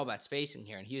 we're all about spacing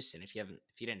here in Houston, if you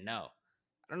didn't know.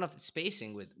 I don't know if the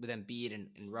spacing with Embiid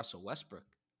and Russell Westbrook,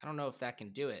 I don't know if that can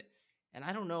do it. And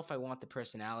I don't know if I want the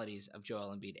personalities of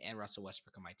Joel Embiid and Russell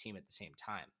Westbrook on my team at the same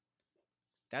time.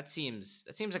 That seems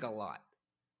like a lot.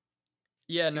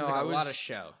 Yeah, Seems no, like I a was lot of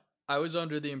show. I was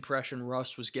under the impression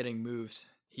Russ was getting moved.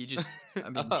 He just, I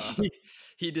mean, Oh.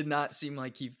 he did not seem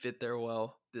like he fit there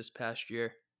well this past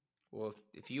year. Well,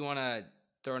 if you want to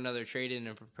throw another trade in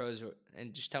and propose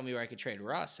and just tell me where I could trade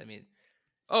Russ, I mean,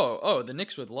 Oh, the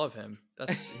Knicks would love him.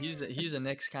 He's a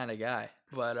Knicks kind of guy.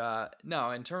 But no,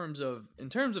 in terms of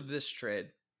this trade,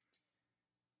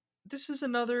 this is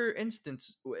another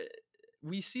instance.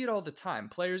 We see it all the time.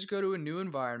 Players go to a new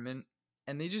environment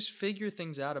and they just figure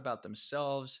things out about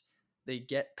themselves. They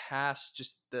get past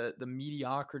just the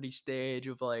mediocrity stage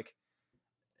of like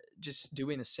just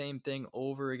doing the same thing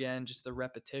over again, just the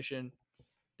repetition.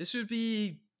 This would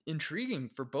be intriguing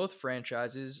for both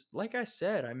franchises. Like I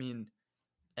said, I mean,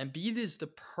 Embiid is the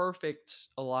perfect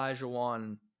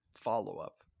Olajuwon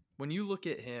follow-up. When you look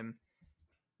at him,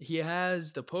 he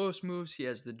has the post moves, he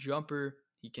has the jumper,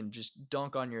 he can just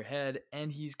dunk on your head,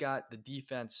 and he's got the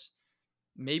defense.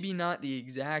 Maybe not the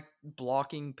exact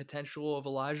blocking potential of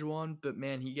Olajuwon, but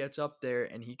man, he gets up there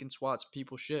and he can swat some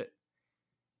people's shit.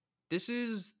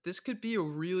 This could be a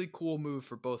really cool move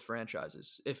for both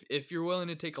franchises if you're willing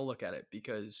to take a look at it,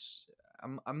 because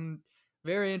I'm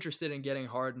very interested in getting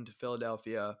Harden to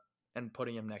Philadelphia and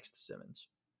putting him next to Simmons.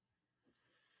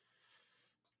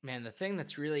 man, the thing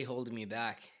that's really holding me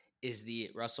back is the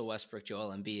Russell Westbrook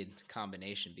Joel Embiid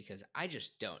combination, because I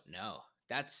just don't know.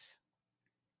 That's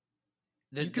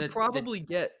You could probably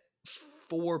get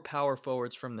 4 power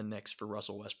forwards from the Knicks for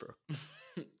Russell Westbrook.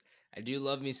 I do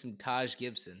love me some Taj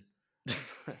Gibson.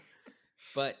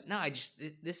 But no,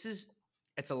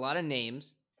 it's a lot of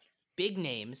names, big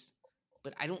names,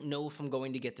 but I don't know if I'm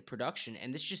going to get the production.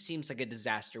 And this just seems like a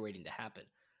disaster waiting to happen.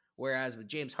 Whereas with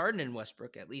James Harden and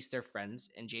Westbrook, at least they're friends.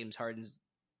 And James Harden's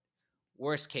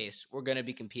worst case, we're going to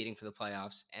be competing for the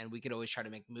playoffs. And we could always try to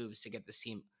make moves to get this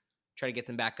team, try to get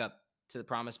them back up to the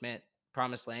promised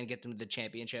land, get them to the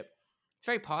championship. It's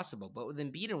very possible. But with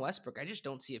Embiid and Westbrook, I just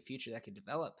don't see a future that could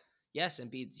develop. Yes,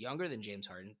 Embiid's younger than James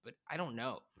Harden, but I don't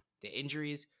know. The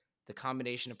injuries, the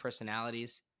combination of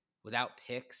personalities, without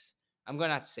picks, I'm going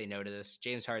to have to say no to this.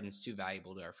 James Harden's too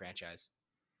valuable to our franchise.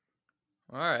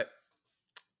 All right.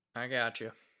 I got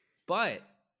you. But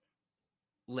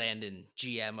Landon,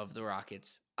 GM of the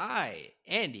Rockets, I,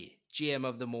 Andy, GM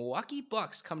of the Milwaukee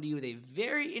Bucks, come to you with a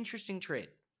very interesting trade.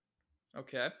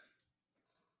 Okay.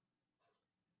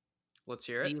 Let's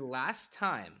hear it. The last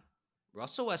time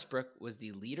Russell Westbrook was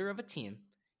the leader of a team,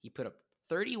 he put up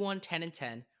 31, 10, and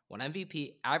 10, won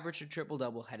MVP, averaged a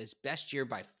triple-double, had his best year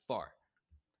by far.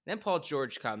 Then Paul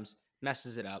George comes,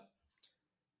 messes it up.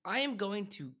 I am going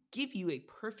to give you a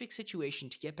perfect situation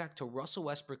to get back to Russell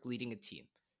Westbrook leading a team.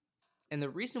 And the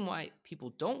reason why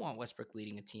people don't want Westbrook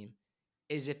leading a team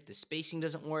is if the spacing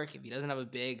doesn't work, if he doesn't have a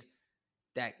big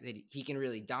that he can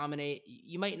really dominate,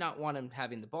 you might not want him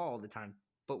having the ball all the time.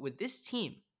 But with this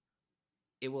team,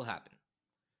 it will happen.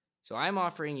 So I'm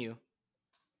offering you,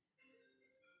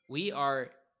 we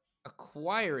are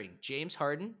acquiring James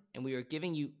Harden, and we are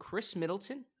giving you Chris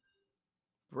Middleton,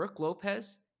 Brooke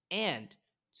Lopez, and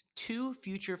 2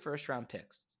 future first-round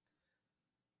picks.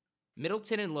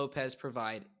 Middleton and Lopez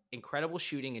provide incredible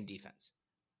shooting and defense.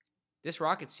 this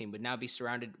Rockets team would now be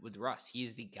surrounded with Russ.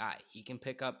 He's the guy. He can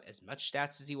pick up as much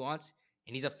stats as he wants,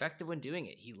 and he's effective when doing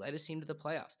it. He led his team to the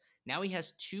playoffs. Now he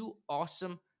has two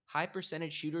awesome high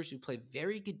percentage shooters who play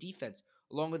very good defense,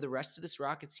 along with the rest of this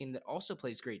Rockets team that also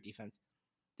plays great defense.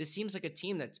 This seems like a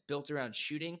team that's built around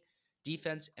shooting,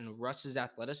 defense, and Russ's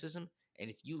athleticism. And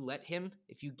if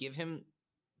you give him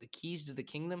the keys to the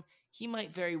kingdom, he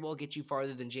might very well get you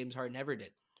farther than James Harden ever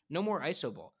did. No more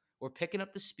iso ball. We're picking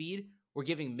up the speed. We're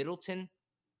giving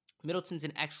Middleton's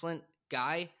an excellent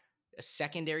guy, a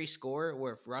secondary scorer,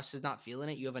 where if Russ is not feeling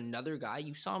it, you have another guy.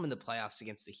 You saw him in the playoffs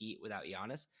against the Heat without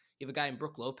Giannis. You have a guy in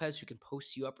Brook Lopez who can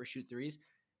post you up or shoot threes.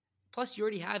 Plus, you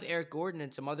already have Eric Gordon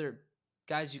and some other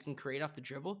guys you can create off the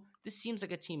dribble. This seems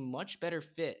like a team much better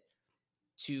fit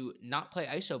to not play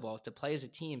iso ball, to play as a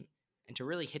team, and to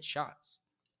really hit shots.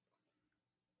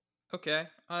 Okay,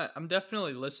 I'm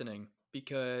definitely listening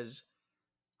because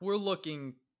we're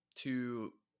looking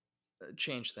to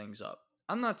change things up.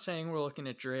 I'm not saying we're looking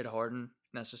at Jared Harden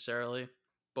necessarily,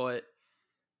 but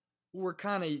we're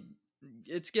kind of,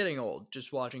 it's getting old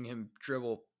just watching him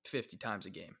dribble 50 times a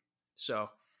game. So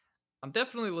I'm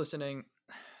definitely listening.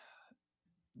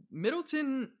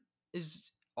 Middleton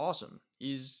is awesome.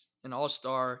 He's an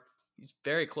all-star. He's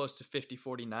very close to 50,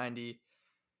 40, 90.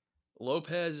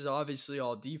 Lopez is obviously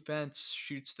all defense,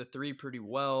 shoots the three pretty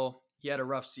well. He had a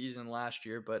rough season last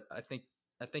year, but I think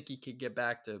he could get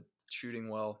back to shooting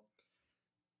well.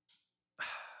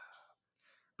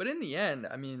 But in the end,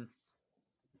 I mean,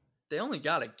 they only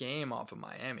got a game off of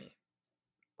Miami,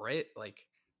 right? Like,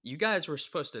 you guys were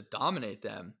supposed to dominate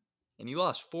them, and you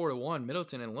lost 4-1.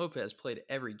 Middleton and Lopez played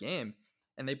every game,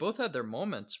 and they both had their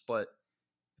moments, but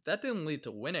if that didn't lead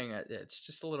to winning, it's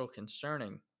just a little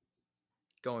concerning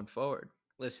going forward.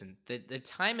 Listen, the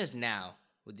time is now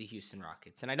with the Houston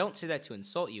Rockets, and I don't say that to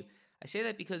insult you. I say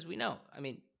that because we know. I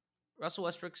mean, Russell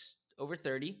Westbrook's over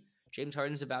 30. James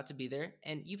Harden's about to be there,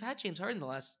 and you've had James Harden the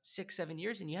last 6-7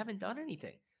 years, and you haven't done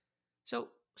anything. So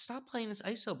stop playing this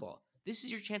iso ball. This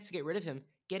is your chance to get rid of him,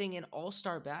 getting an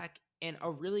all-star back and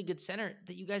a really good center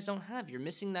that you guys don't have. You're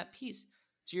missing that piece.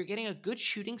 So you're getting a good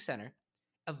shooting center,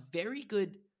 a very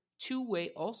good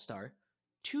two-way all-star,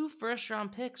 2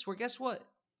 first-round picks, where guess what?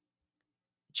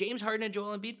 James Harden and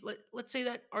Joel Embiid, let's say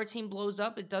that our team blows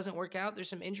up, it doesn't work out, there's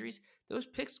some injuries, those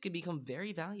picks could become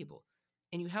very valuable.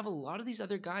 And you have a lot of these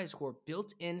other guys who are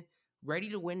built in, ready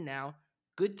to win now,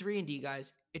 good 3-and-D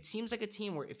guys. It seems like a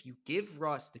team where if you give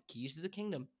Russ the keys to the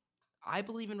kingdom, I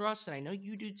believe in Russ, and I know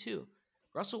you do too.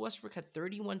 Russell Westbrook had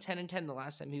 31, 10, and 10 the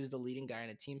last time he was the leading guy on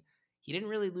a team. He didn't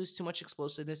really lose too much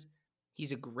explosiveness.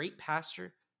 He's a great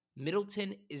passer.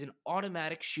 Middleton is an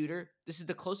automatic shooter. This is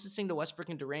the closest thing to Westbrook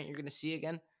and Durant you're going to see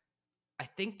again. I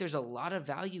think there's a lot of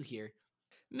value here.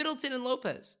 Middleton and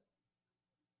Lopez.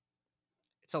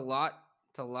 It's a lot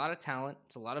of talent.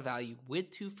 It's a lot of value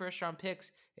with 2 first-round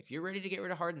picks. If you're ready to get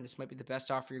rid of Harden, this might be the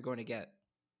best offer you're going to get.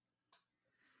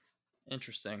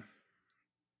 Interesting.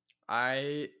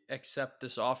 I accept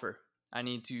this offer. I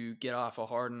need to get off of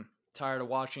Harden. Tired of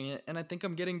watching it, and I think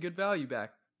I'm getting good value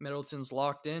back. Middleton's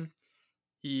locked in.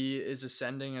 He is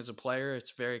ascending as a player.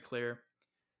 It's very clear.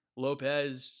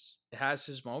 Lopez has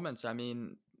his moments. I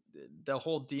mean, the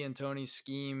whole D'Antoni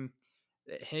scheme,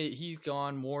 he's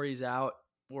gone, Morey's out.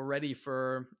 We're ready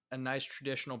for a nice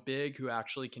traditional big who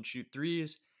actually can shoot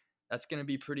threes. That's going to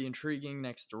be pretty intriguing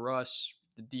next to Russ.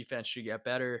 The defense should get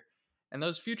better. And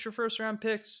those future first-round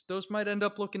picks, those might end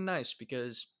up looking nice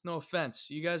because, no offense,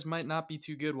 you guys might not be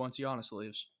too good once Giannis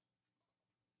leaves.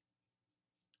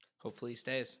 Hopefully he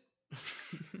stays.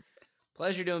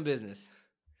 Pleasure doing business.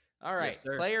 All right,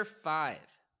 Yes, player 5,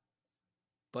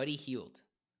 Buddy Hield.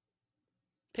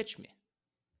 Pitch me.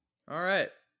 All right,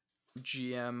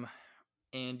 GM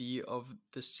Andy of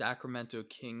the Sacramento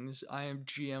Kings. I am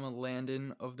GM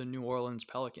Landon of the New Orleans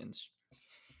Pelicans.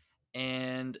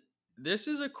 And this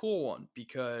is a cool one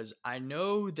because I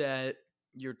know that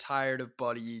you're tired of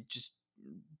Buddy just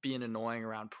being annoying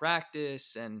around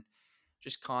practice and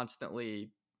just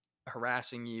constantly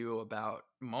harassing you about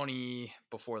money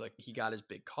before he got his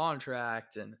big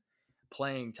contract and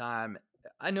playing time.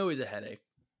 I know he's a headache.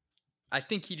 I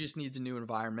think he just needs a new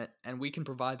environment, and we can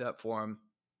provide that for him.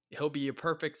 He'll be a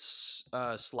perfect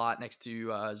slot next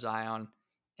to Zion.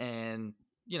 And,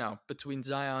 you know, between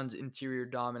Zion's interior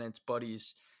dominance,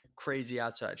 Buddy's crazy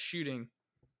outside shooting,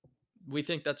 we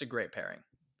think that's a great pairing.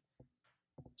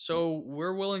 So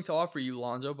we're willing to offer you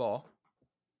Lonzo Ball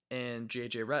and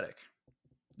JJ Redick.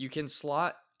 You can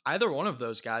slot either one of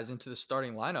those guys into the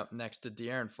starting lineup next to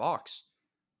De'Aaron Fox,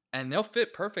 and they'll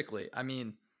fit perfectly. I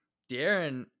mean,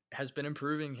 De'Aaron has been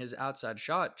improving his outside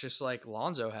shot just like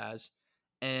Lonzo has,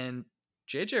 and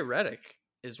JJ Redick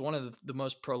is one of the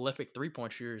most prolific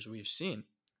three-point shooters we've seen.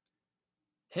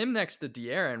 Him next to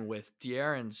De'Aaron with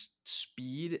De'Aaron's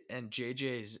speed and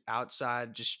JJ's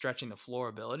outside just stretching the floor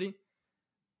ability.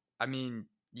 I mean,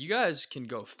 you guys can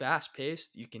go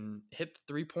fast-paced. You can hit the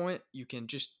three-point. You can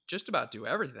just about do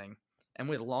everything. And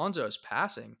with Lonzo's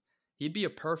passing, he'd be a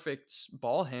perfect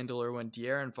ball handler when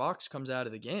De'Aaron Fox comes out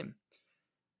of the game.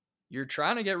 You're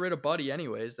trying to get rid of Buddy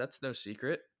anyways. That's no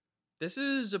secret. This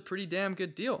is a pretty damn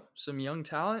good deal. Some young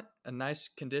talent, a nice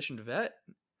conditioned vet.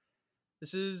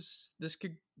 This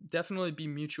could definitely be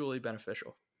mutually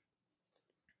beneficial.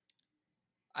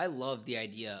 I love the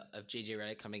idea of JJ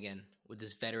Redick coming in with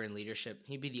this veteran leadership.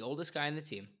 He'd be the oldest guy in the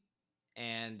team,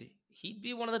 and he'd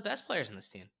be one of the best players in this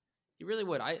team. He really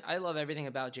would. I love everything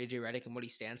about JJ Redick and what he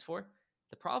stands for.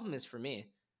 The problem is, for me,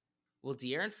 will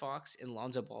De'Aaron Fox and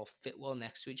Lonzo Ball fit well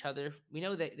next to each other? We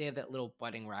know that they have that little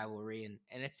budding rivalry,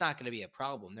 and it's not going to be a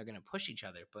problem. They're going to push each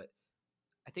other, but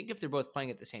I think if they're both playing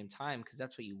at the same time, because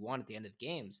that's what you want at the end of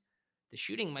games, the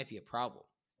shooting might be a problem.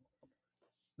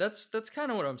 That's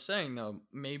kind of what I'm saying, though.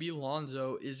 Maybe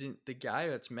Lonzo isn't the guy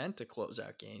that's meant to close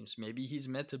out games. Maybe he's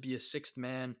meant to be a sixth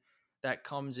man that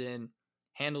comes in,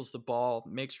 handles the ball,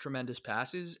 makes tremendous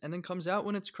passes, and then comes out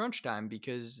when it's crunch time,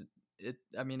 because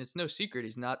it's no secret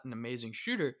he's not an amazing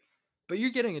shooter, but you're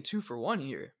getting a 2-for-1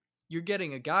 here. You're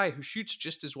getting a guy who shoots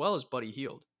just as well as Buddy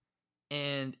Hield,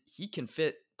 and he can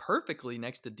fit perfectly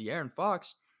next to De'Aaron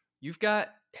Fox. You've got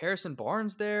Harrison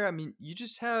Barnes there. I mean, you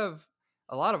just have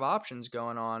a lot of options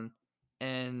going on,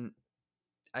 and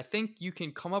I think you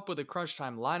can come up with a crunch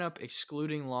time lineup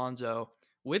excluding Lonzo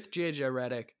with JJ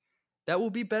Redick that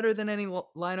will be better than any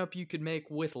lineup you could make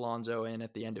with Lonzo in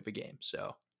at the end of a game.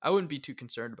 So I wouldn't be too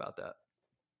concerned about that.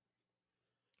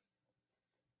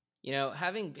 You know,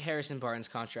 having Harrison Barnes'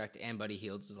 contract and Buddy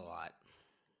Hield's is a lot.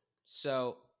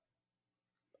 So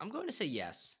I'm going to say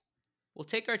yes. We'll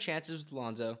take our chances with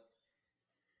Lonzo,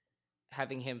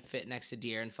 having him fit next to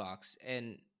De'Aaron Fox.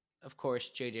 And, of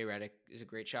course, JJ Redick is a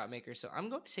great shot maker. So I'm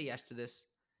going to say yes to this.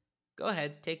 Go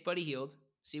ahead, take Buddy Hield,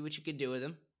 see what you can do with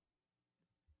him.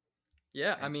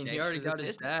 Yeah, I mean, he already got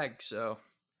his bag, so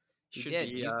he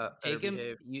did. Take him.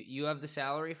 You have the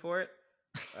salary for it.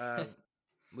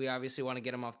 We obviously want to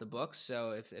get him off the books,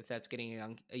 so if that's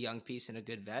getting a young piece and a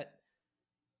good vet,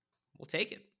 we'll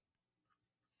take it.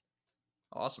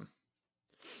 Awesome.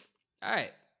 All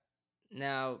right.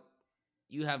 Now,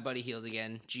 you have Buddy Hield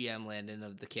again, GM Landon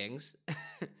of the Kings.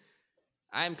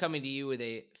 I'm coming to you with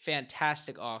a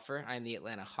fantastic offer. I'm the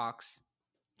Atlanta Hawks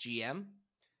GM.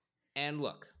 And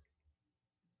look,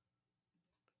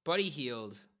 Buddy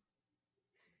Hield,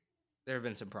 there have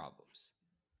been some problems.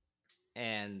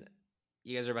 And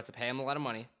you guys are about to pay him a lot of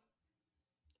money.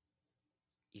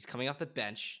 He's coming off the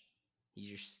bench.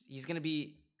 He's going to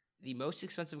be the most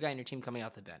expensive guy on your team coming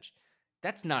off the bench.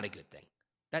 That's not a good thing.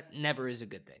 That never is a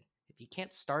good thing. If he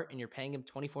can't start and you're paying him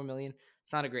 $24 million,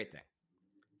 it's not a great thing.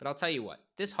 But I'll tell you what,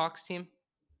 this Hawks team,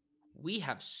 we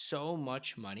have so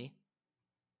much money.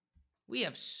 We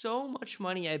have so much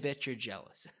money, I bet you're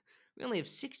jealous. We only have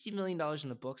 $60 million in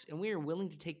the books, and we are willing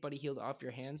to take Buddy Hield off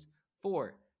your hands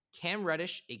for Cam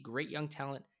Reddish, a great young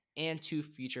talent, and 2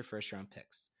 future first-round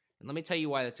picks. And let me tell you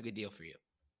why that's a good deal for you.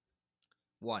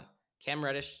 1, Cam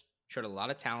Reddish showed a lot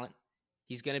of talent.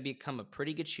 He's going to become a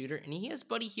pretty good shooter, and he has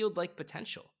Buddy Hield-like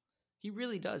potential. He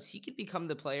really does. He could become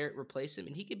the player, replace him,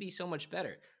 and he could be so much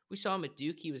better. We saw him at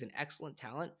Duke. He was an excellent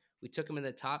talent. We took him in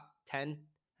the top 10,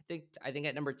 I think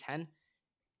at number 10.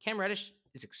 Cam Reddish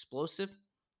is explosive.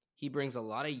 He brings a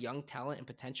lot of young talent and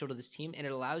potential to this team, and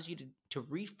it allows you to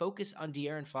refocus on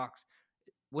De'Aaron Fox,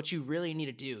 what you really need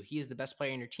to do. He is the best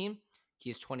player in your team. He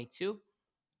is 22.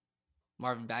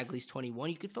 Marvin Bagley's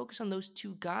 21. You could focus on those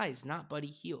 2 guys, not Buddy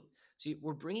Hield. So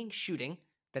we're bringing shooting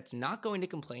that's not going to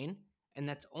complain, and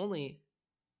that's only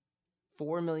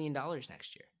 $4 million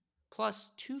next year.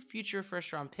 Plus 2 future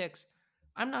first-round picks.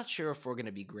 I'm not sure if we're going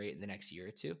to be great in the next year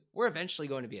or 2. We're eventually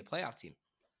going to be a playoff team.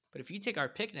 But if you take our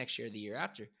pick next year or the year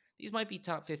after, these might be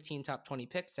top 15, top 20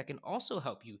 picks that can also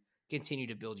help you continue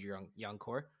to build your young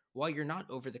core while you're not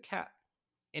over the cap.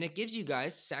 And it gives you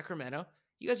guys, Sacramento,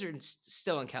 you guys are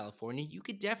still in California, you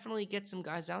could definitely get some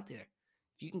guys out there.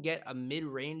 If you can get a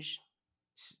mid-range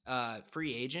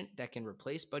free agent that can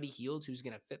replace Buddy Hield, who's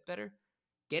going to fit better,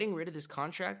 getting rid of this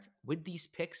contract with these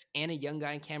picks and a young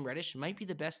guy in Cam Reddish might be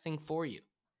the best thing for you.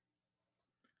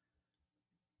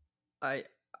 I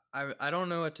don't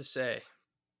know what to say.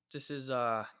 This is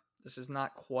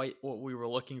not quite what we were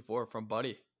looking for from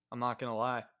Buddy. I'm not going to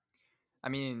lie. I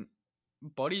mean,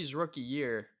 Buddy's rookie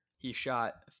year, he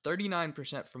shot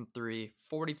 39% from 3,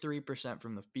 43%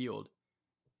 from the field.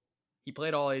 He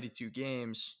played all 82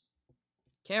 games.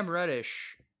 Cam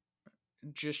Reddish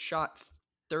just shot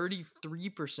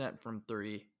 33% from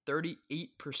three,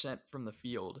 38% from the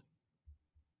field.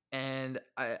 And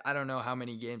I don't know how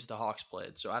many games the Hawks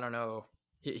played, so I don't know.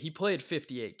 He played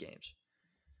 58 games.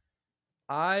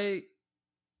 I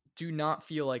do not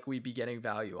feel like we'd be getting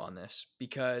value on this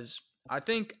because I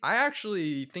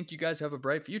actually think you guys have a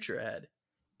bright future ahead.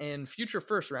 And future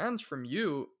first rounds from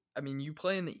you, I mean, you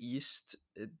play in the East.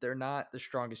 They're not the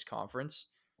strongest conference.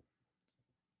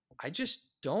 I just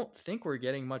don't think we're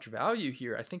getting much value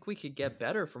here. I think we could get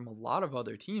better from a lot of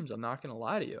other teams. I'm not going to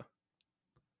lie to you.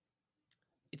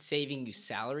 It's saving you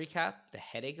salary cap, the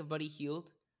headache of Buddy Hield,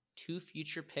 2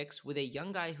 future picks with a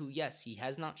young guy who, yes, he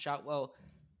has not shot well.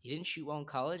 He didn't shoot well in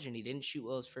college and he didn't shoot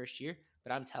well his first year.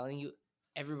 But I'm telling you,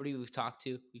 everybody we've talked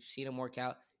to, we've seen him work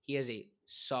out. He has a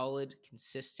solid,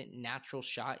 consistent, natural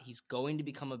shot. He's going to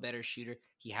become a better shooter.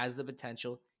 He has the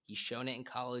potential. He's shown it in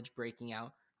college, breaking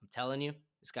out. I'm telling you,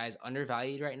 this guy is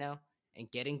undervalued right now. And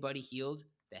getting Buddy Hield,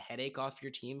 the headache off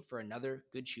your team for another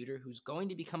good shooter who's going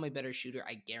to become a better shooter,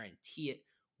 I guarantee it,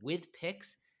 with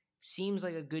picks, seems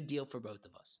like a good deal for both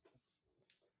of us.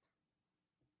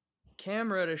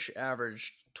 Cam Reddish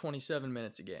averaged 27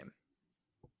 minutes a game.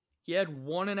 He had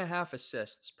 1.5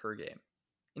 assists per game.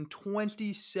 In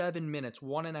 27 minutes,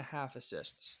 1.5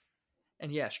 assists.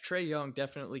 And yes, Trae Young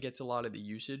definitely gets a lot of the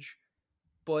usage,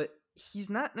 but he's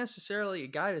not necessarily a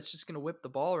guy that's just going to whip the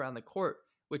ball around the court,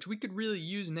 which we could really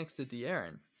use next to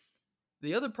De'Aaron.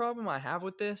 The other problem I have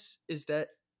with this is that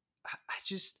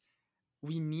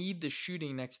we need the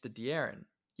shooting next to De'Aaron.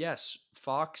 Yes,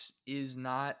 Fox is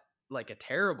not like a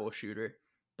terrible shooter,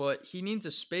 but he needs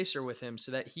a spacer with him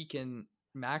so that he can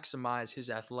maximize his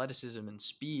athleticism and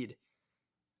speed.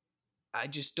 I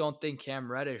just don't think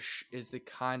Cam Reddish is the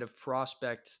kind of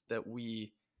prospect that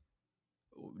we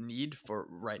need for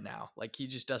right now. Like, he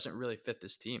just doesn't really fit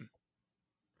this team.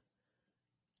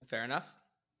 Fair enough.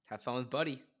 Have fun with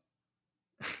Buddy.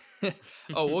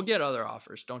 Oh, we'll get other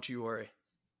offers. Don't you worry.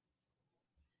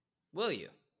 Will you?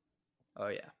 Oh,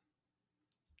 yeah.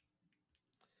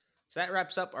 So that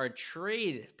wraps up our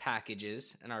trade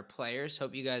packages and our players.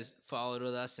 Hope you guys followed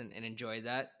with us and enjoyed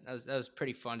that. That was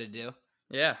pretty fun to do.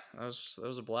 Yeah, that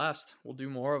was a blast. We'll do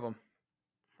more of them.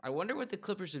 I wonder what the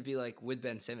Clippers would be like with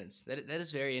Ben Simmons. That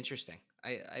is very interesting.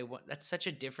 That's such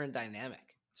a different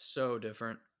dynamic. So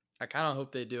different. I kind of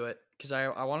hope they do it because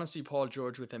I want to see Paul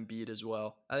George with Embiid as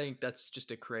well. I think that's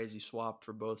just a crazy swap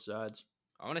for both sides.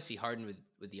 I want to see Harden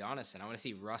with Giannis, and I want to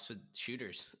see Russ with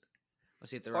shooters.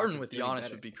 Let's see if the Harden Rockets with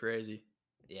Giannis would be crazy.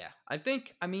 Yeah,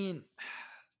 I mean,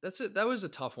 that's it. That was a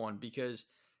tough one because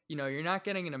you're not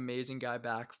getting an amazing guy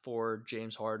back for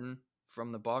James Harden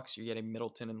from the Bucks. You're getting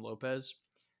Middleton and Lopez.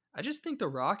 I just think the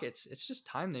Rockets, it's just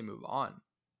time they move on.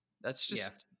 That's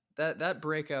just that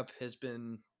breakup has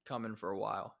been coming for a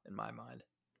while in my mind.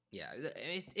 Yeah,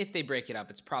 if they break it up,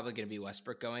 it's probably going to be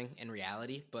Westbrook going in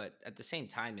reality. But at the same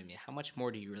time, I mean, how much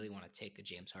more do you really want to take a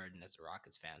James Harden as a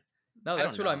Rockets fan? No,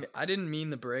 that's what I mean. I didn't mean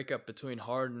the breakup between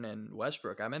Harden and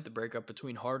Westbrook. I meant the breakup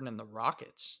between Harden and the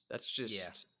Rockets. That's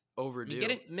just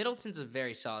overdue. Middleton's a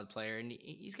very solid player, and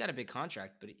he's got a big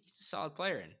contract, but he's a solid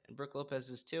player, and Brook Lopez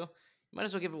is too. You might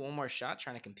as well give it one more shot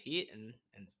trying to compete, and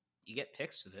you get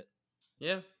picks with it.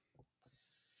 Yeah.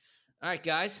 All right,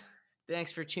 guys.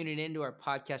 Thanks for tuning in to our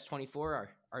Podcast 24,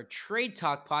 our Trade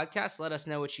Talk podcast. Let us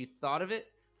know what you thought of it.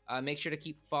 Make sure to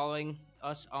keep following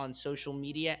us on social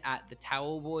media at The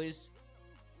Towel Boys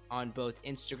on both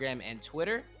Instagram and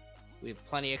Twitter. We have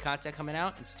plenty of content coming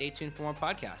out, and stay tuned for more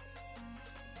podcasts.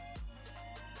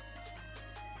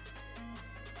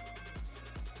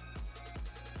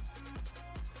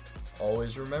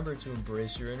 Always remember to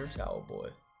embrace your inner towel boy.